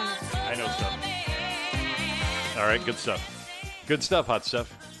 I know stuff. All right, good stuff. Good stuff, hot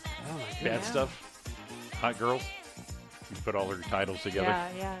stuff. Oh my Bad Yeah. stuff. Hot girls. You put all their titles together.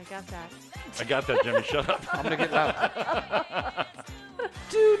 Yeah, I got that. I got that, Jimmy. Shut up. I'm gonna get loud.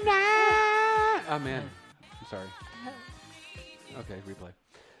 Tonight. Oh man, I'm sorry. Okay, replay.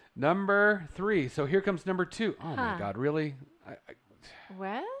 Number 3. So here comes number 2. Oh my Huh. God, really?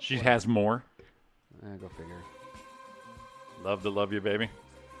 What? She has more. Go figure. Love to love you, baby.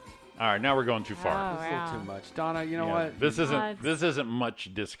 All right, now we're going too far. Oh, This is a little wow. too much. Donna, you know Yeah, what? This isn't What? this isn't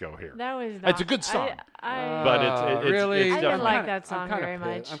much disco here. That was. Not, It's a good song. I But it's really? it's I didn't definitely- like that song I'm kinda very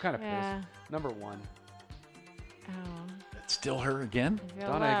pissed. much. I'm kind of Yeah. pissed. Number 1. Oh, It's still her again. I feel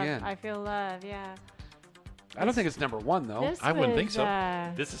Donna love. again. I feel love. Yeah. I don't think it's number 1 though. This I wouldn't think was,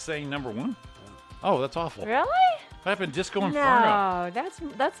 so. This is saying number 1. Oh, that's awful. Really? What happened? Disco Inferno. No,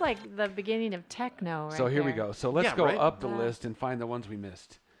 that's like the beginning of techno. Right So here we there. go. So let's Yeah, go right? up the Yeah. list and find the ones we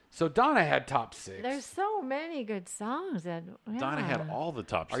missed. So Donna had top 6. There's so many good songs that. Yeah. Donna had all the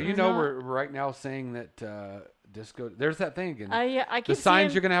top Are six. you know No. we're right now saying that disco? There's that thing again. I keep the signs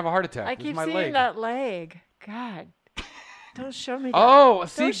seeing- you're gonna have a heart attack. I This is keep my seeing leg. that leg. God, don't show me. That. Oh,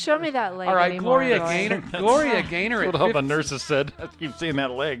 see, don't show me that leg. All right, anymore, Gloria Roy. Gaynor. Gloria Gaynor That's at what all the 15. nurses said. I keep seeing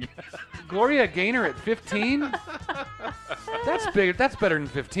that leg. Gloria Gaynor at 15. That's bigger. That's better than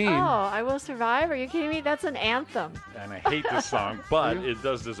 15. Oh, I Will Survive. Are you kidding me? That's an anthem. And I hate this song, but it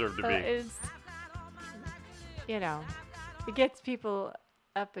does deserve to be. It's, it gets people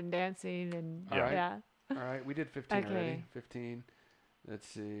up and dancing and All right. yeah. All right, we did 15 Okay. already. 15. Let's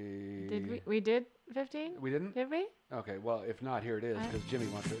see. Did we did 15? We didn't? Did we? Okay, well, if not, here it is because Jimmy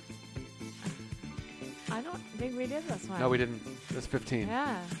wants it. I don't think we did this one. No, we didn't. That's 15.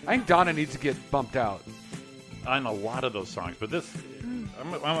 Yeah. I think Donna needs to get bumped out. On a lot of those songs, but this,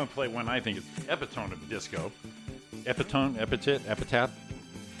 I'm going to play one I think is epitome of disco. Epitaph.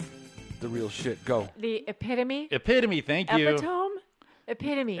 The real shit. Go. The epitome. Epitome, thank you. Epitome.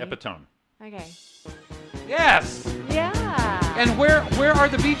 Epitome. Epitome. Okay. Yes. Yeah. And where are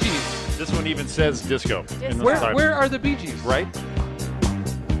the Bee Gees? This one even says disco. in the title. Where are the Bee Gees? Right?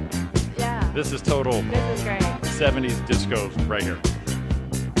 Yeah. This is total This is great. 70s disco right here.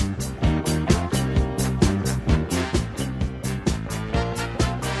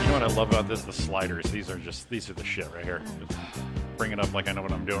 You know what I love about this? The sliders. These are the shit right here. Just bring it up like I know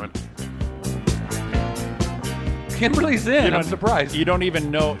what I'm doing. Kimberly's in. I'm surprised. You don't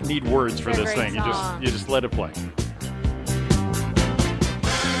even need words for this thing. You just let it play.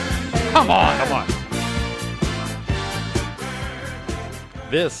 Come on. Come on.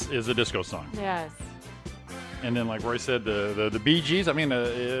 This is a disco song. Yes. And then, like Roy said, the Bee Gees. I mean,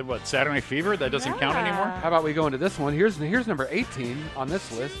 what, Saturday Night Fever? That doesn't count anymore? How about we go into this one? Here's number 18 on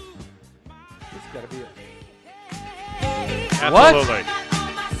this list. This got to be it. Absolutely.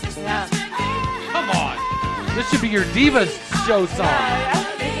 Yeah. Come on. This should be your Divas show song.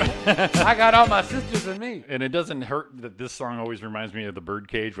 I got all my sisters and me. And it doesn't hurt that this song always reminds me of The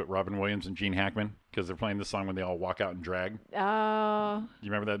Birdcage with Robin Williams and Gene Hackman, because they're playing this song when they all walk out and drag. Oh.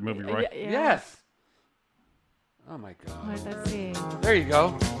 You remember that movie, Roy? Yeah. Yes. Oh, my God. Wait, let's see. There you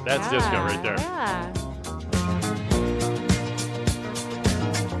go. That's disco right there. Yeah.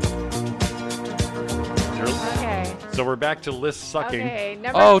 Okay. So we're back to list sucking. Okay.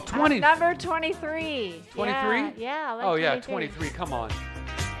 Number 20. Number 23. 23? Yeah. Oh, yeah, 23. Come on.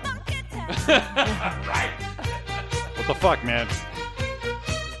 Right. What the fuck, man?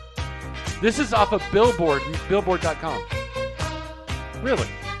 This is off of Billboard, Billboard.com. Really?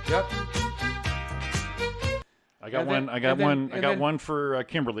 Yep. I got one for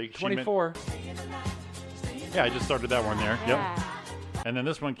Kimberly. 24. Yeah, I just started that one there. Yep. And then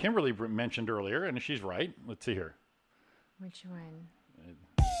this one Kimberly mentioned earlier, and she's right. Let's see here. Which one?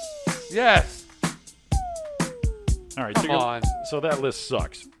 Yes. All right. Come on. So that list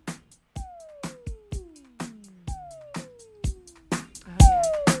sucks.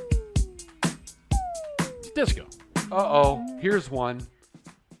 It's disco. Uh-oh. Here's one.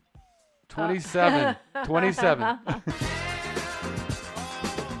 27. 27.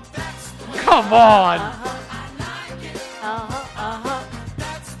 Come on.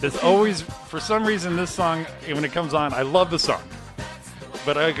 There's always, for some reason, this song, when it comes on, I love the song.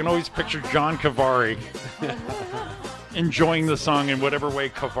 But I can always picture John Cavari enjoying the song in whatever way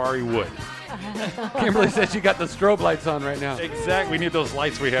Cavari would. Kimberly says you got the strobe lights on right now. Exactly. We need those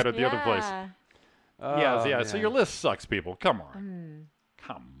lights we had at the other place. Oh, Yeah. So man. your list sucks, people. Come on.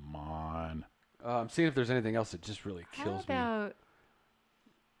 Come on. I'm seeing if there's anything else that just really kills me. About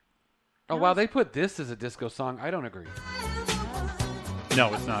Oh, wow. They put this as a disco song. I don't agree.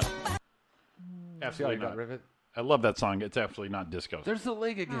 No, it's not. See how Absolutely you got not. Rivet? I love that song. It's absolutely not disco. There's the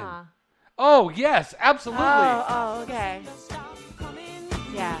leg again. Huh. Oh, yes. Absolutely. Oh, okay.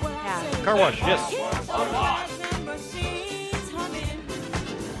 Yeah. Car wash, yes.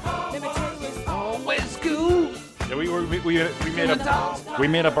 Always cool. Yeah, we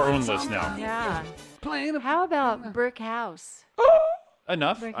made up our own list now. Yeah. Playing How about Brick House?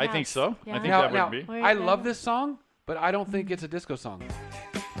 Enough. Brick I think House. so. Yeah. I think Now, that now, would be. I love this song, but I don't think it's a disco song.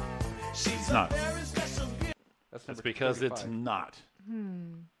 It's not. That's It's because 35. it's not.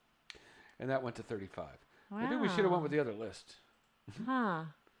 And that went to 35. Maybe we Wow. should have went with the other list. Huh.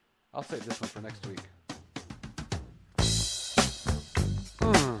 I'll save this one for next week.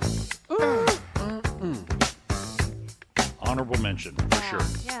 Honorable mention, for sure.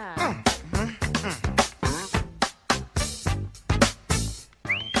 Yeah.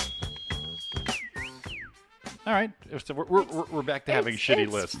 All right. So we're back to having shitty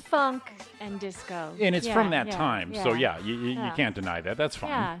it's lists. Funk and disco. And it's Yeah, from that yeah, time. yeah. So, yeah, you Yeah. can't deny that. That's fine.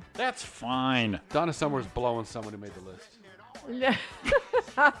 Yeah. That's fine. Donna Summer's blowing someone who made the list.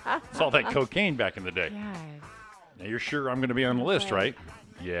 It's all that cocaine back in the day. Yes. Now, you're sure I'm going to be on the list, right?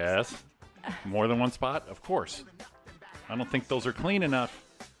 Yes. More than one spot? Of course. I don't think those are clean enough.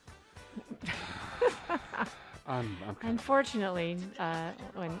 I'm Unfortunately,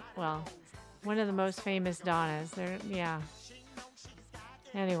 one of the most famous Donnas. Yeah.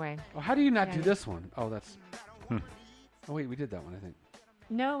 Anyway. Oh, how do you not Yeah. do this one? Oh, that's. Oh, wait, we did that one, I think.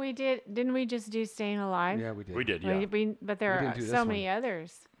 No, we did. Didn't we just do Staying Alive? Yeah, we did. We did, yeah. But there We are didn't do this so many one.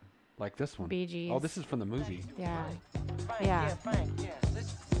 others. Like this one. Bee Gees. Oh, this is from the movie. Yeah. Yeah.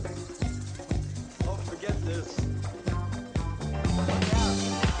 Don't forget this.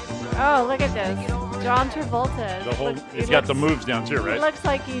 Oh, look at this. John Travolta. The whole, Look- he's he got the looks- moves down too, He right? looks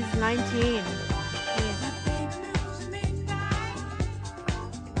like he's 19.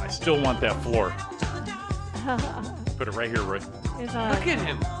 I still want that floor. Put it right here, Roy. Look Look at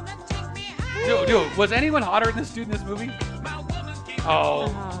him. Dude, was anyone hotter than this dude in this movie?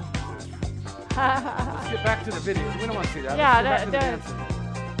 Oh. Let's get back to the video. We don't want to see that. Yeah, Let's go back that- to the dancing.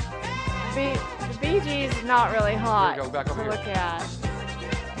 The Bee Gees not really hot Here we go, back over to here. look at.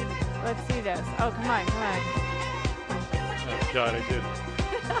 Let's see this. Oh, come on. Oh, God, I did.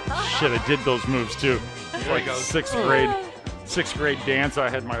 Shit, I did those moves too. There he Like goes. sixth grade. sixth grade dance. I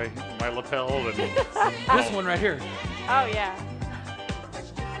had my lapel and This one right here. Oh yeah.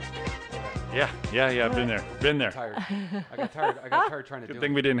 yeah. Been there. Tired. I got tired trying to do Good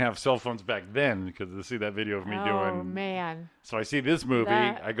thing it. we didn't have cell phones back then, because to see that video of me Oh doing. man. So I see this movie.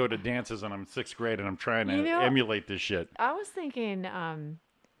 That- I go to dances, and I'm sixth grade, and I'm trying to You know- emulate this shit. I was thinking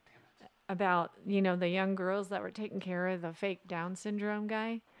about the young girls that were taking care of the fake Down syndrome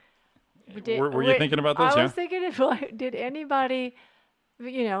guy. Were you thinking about this? I Yeah. was thinking, did anybody,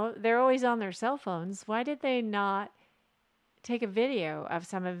 they're always on their cell phones. Why did they not take a video of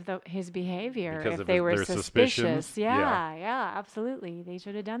some of his behavior Because if of they were their suspicious? suspicions? Yeah, absolutely. They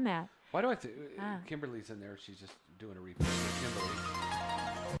should have done that. Why do I think Kimberly's in there? She's just doing a replay of Kimberly.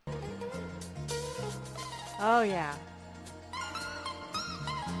 Oh yeah.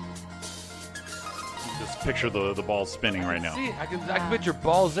 Just picture the ball spinning right now. See, I can picture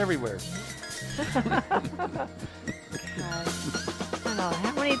balls everywhere. I don't know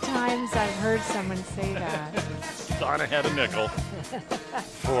how many times I've heard someone say that. Donna had a nickel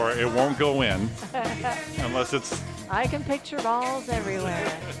for it won't go in unless it's. I can picture balls everywhere.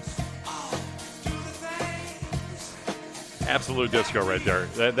 Absolute disco right there.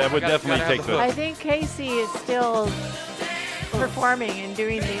 That would definitely gotta have take the the. I think Casey is still performing and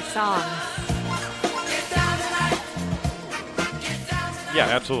doing these songs. Yeah,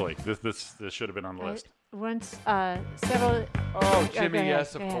 absolutely. This should have been on the list. Once several. Oh, go Jimmy, ahead,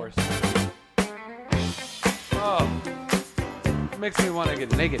 yes, go of ahead. course. Oh, makes me want to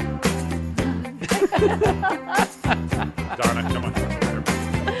get naked. Donna, come on.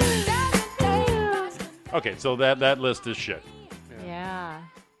 Okay, so that list is shit. Yeah.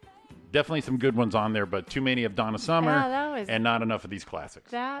 Definitely some good ones on there, but too many of Donna Summer Yeah, that was- and not enough of these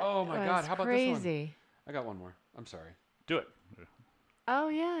classics. That Oh my was God, how about crazy. this one? I got one more. I'm sorry. Do it. Oh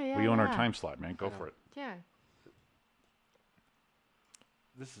yeah. We own our yeah. time slot, man. Go for it. Yeah.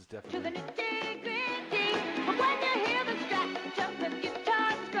 This is definitely.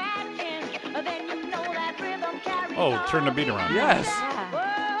 Oh, turn the beat around. Yes.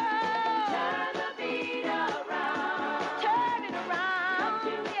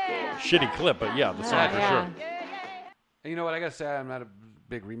 Shitty clip, but yeah, the song for sure. And you know what? I gotta say, I'm not a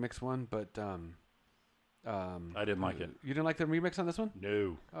big remix one, but I didn't like it. You didn't like the remix on this one?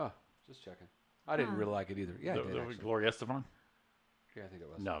 No. Oh, just checking. I didn't really like it either. Yeah, I did, actually. Gloria Estefan? Yeah, I think it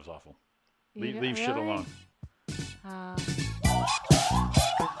was. No, it was awful. You Leave shit really? alone.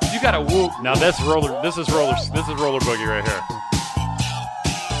 You gotta whoop. Now this is roller boogie right here.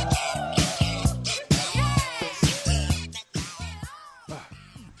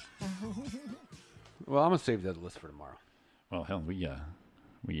 Well, I'm gonna save that list for tomorrow. Well, hell, we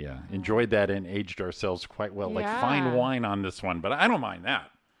enjoyed that and aged ourselves quite well, like fine Yeah. wine on this one. But I don't mind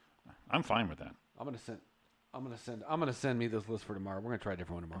that. I'm fine with that. I'm gonna send me this list for tomorrow. We're gonna try a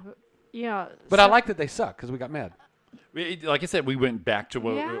different one tomorrow. Yeah. But I like that they suck because we got mad. Like I said, we went back to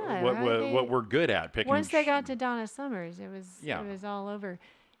what Yeah, what we're good at picking. Once they got to Donna Summers, it was all over.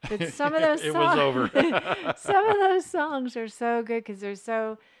 But some of those It songs, was over. some of those songs are so good because they're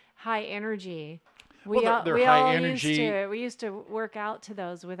so high energy. Well, they're high energy. We used to work out to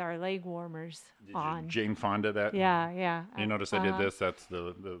those with our leg warmers on. Jane Fonda, that. Yeah. You notice I did this? That's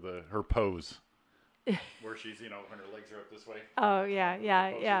the her pose. Where she's, when her legs are up this way. Oh, yeah.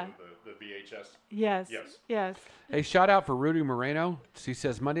 The VHS. Yes. Hey, shout out for Rudy Moreno. She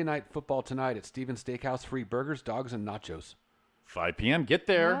says Monday Night Football tonight at Steven's Steakhouse. Free burgers, dogs, and nachos. 5 p.m. Get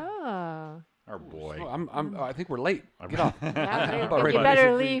there. Oh. Our boy. Oh, I think we're late. Get off. Yeah, about ready you to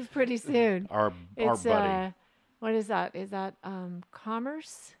better leave. leave pretty soon. Our buddy. What is that? Is that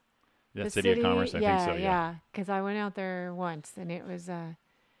Commerce? Yeah, The City of Commerce, I think so, yeah. Because I went out there once, and it was a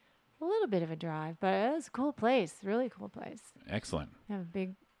little bit of a drive, but it was a cool place. Really cool place. Excellent. They have a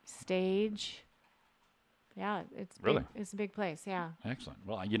big stage. Yeah, it's big. Really? It's a big place. Yeah. Excellent.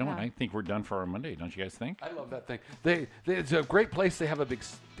 Well, you know what? Yeah. I think we're done for our Monday. Don't you guys think? I love that thing. It's a great place. They have a big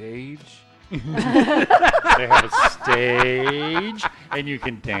stage. They have a stage, and you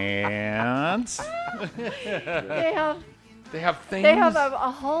can dance. They have things. They have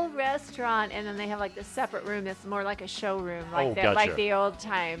a whole restaurant, and then they have like the separate room that's more like a showroom, like gotcha. like the old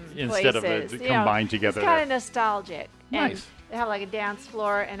time Instead of places. it combined together It's kind there. of nostalgic. And Nice. they have like a dance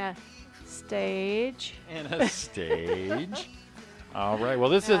floor and a stage. And a stage. All right. Well,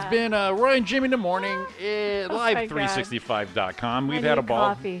 this has been Roy and Jimmy in the morning, live365.com. We've had a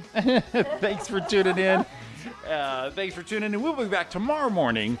ball. Coffee. Thanks for tuning in. Thanks for tuning in. We'll be back tomorrow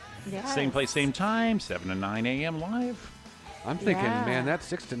morning. Yes. Same place, same time, 7 to 9 a.m. live. I'm thinking, man, that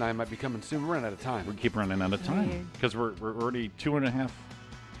 6 to 9 might be coming soon. We're running out of time. We keep running out of time because we're already 2.5.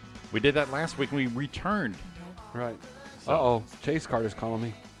 We did that last week and we returned. Right. So. Uh-oh. Chase Carter's calling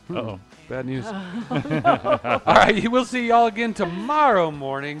me. Uh-oh. Bad news. All right, we'll see y'all again tomorrow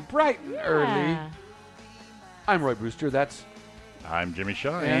morning, bright and early. I'm Roy Brewster. I'm Jimmy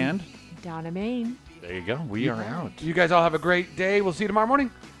Shaw. And Donna Main. There you go. We are out. You guys all have a great day. We'll see you tomorrow morning.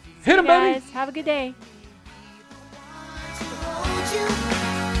 See Hit 'em, you baby. guys. Have a good day.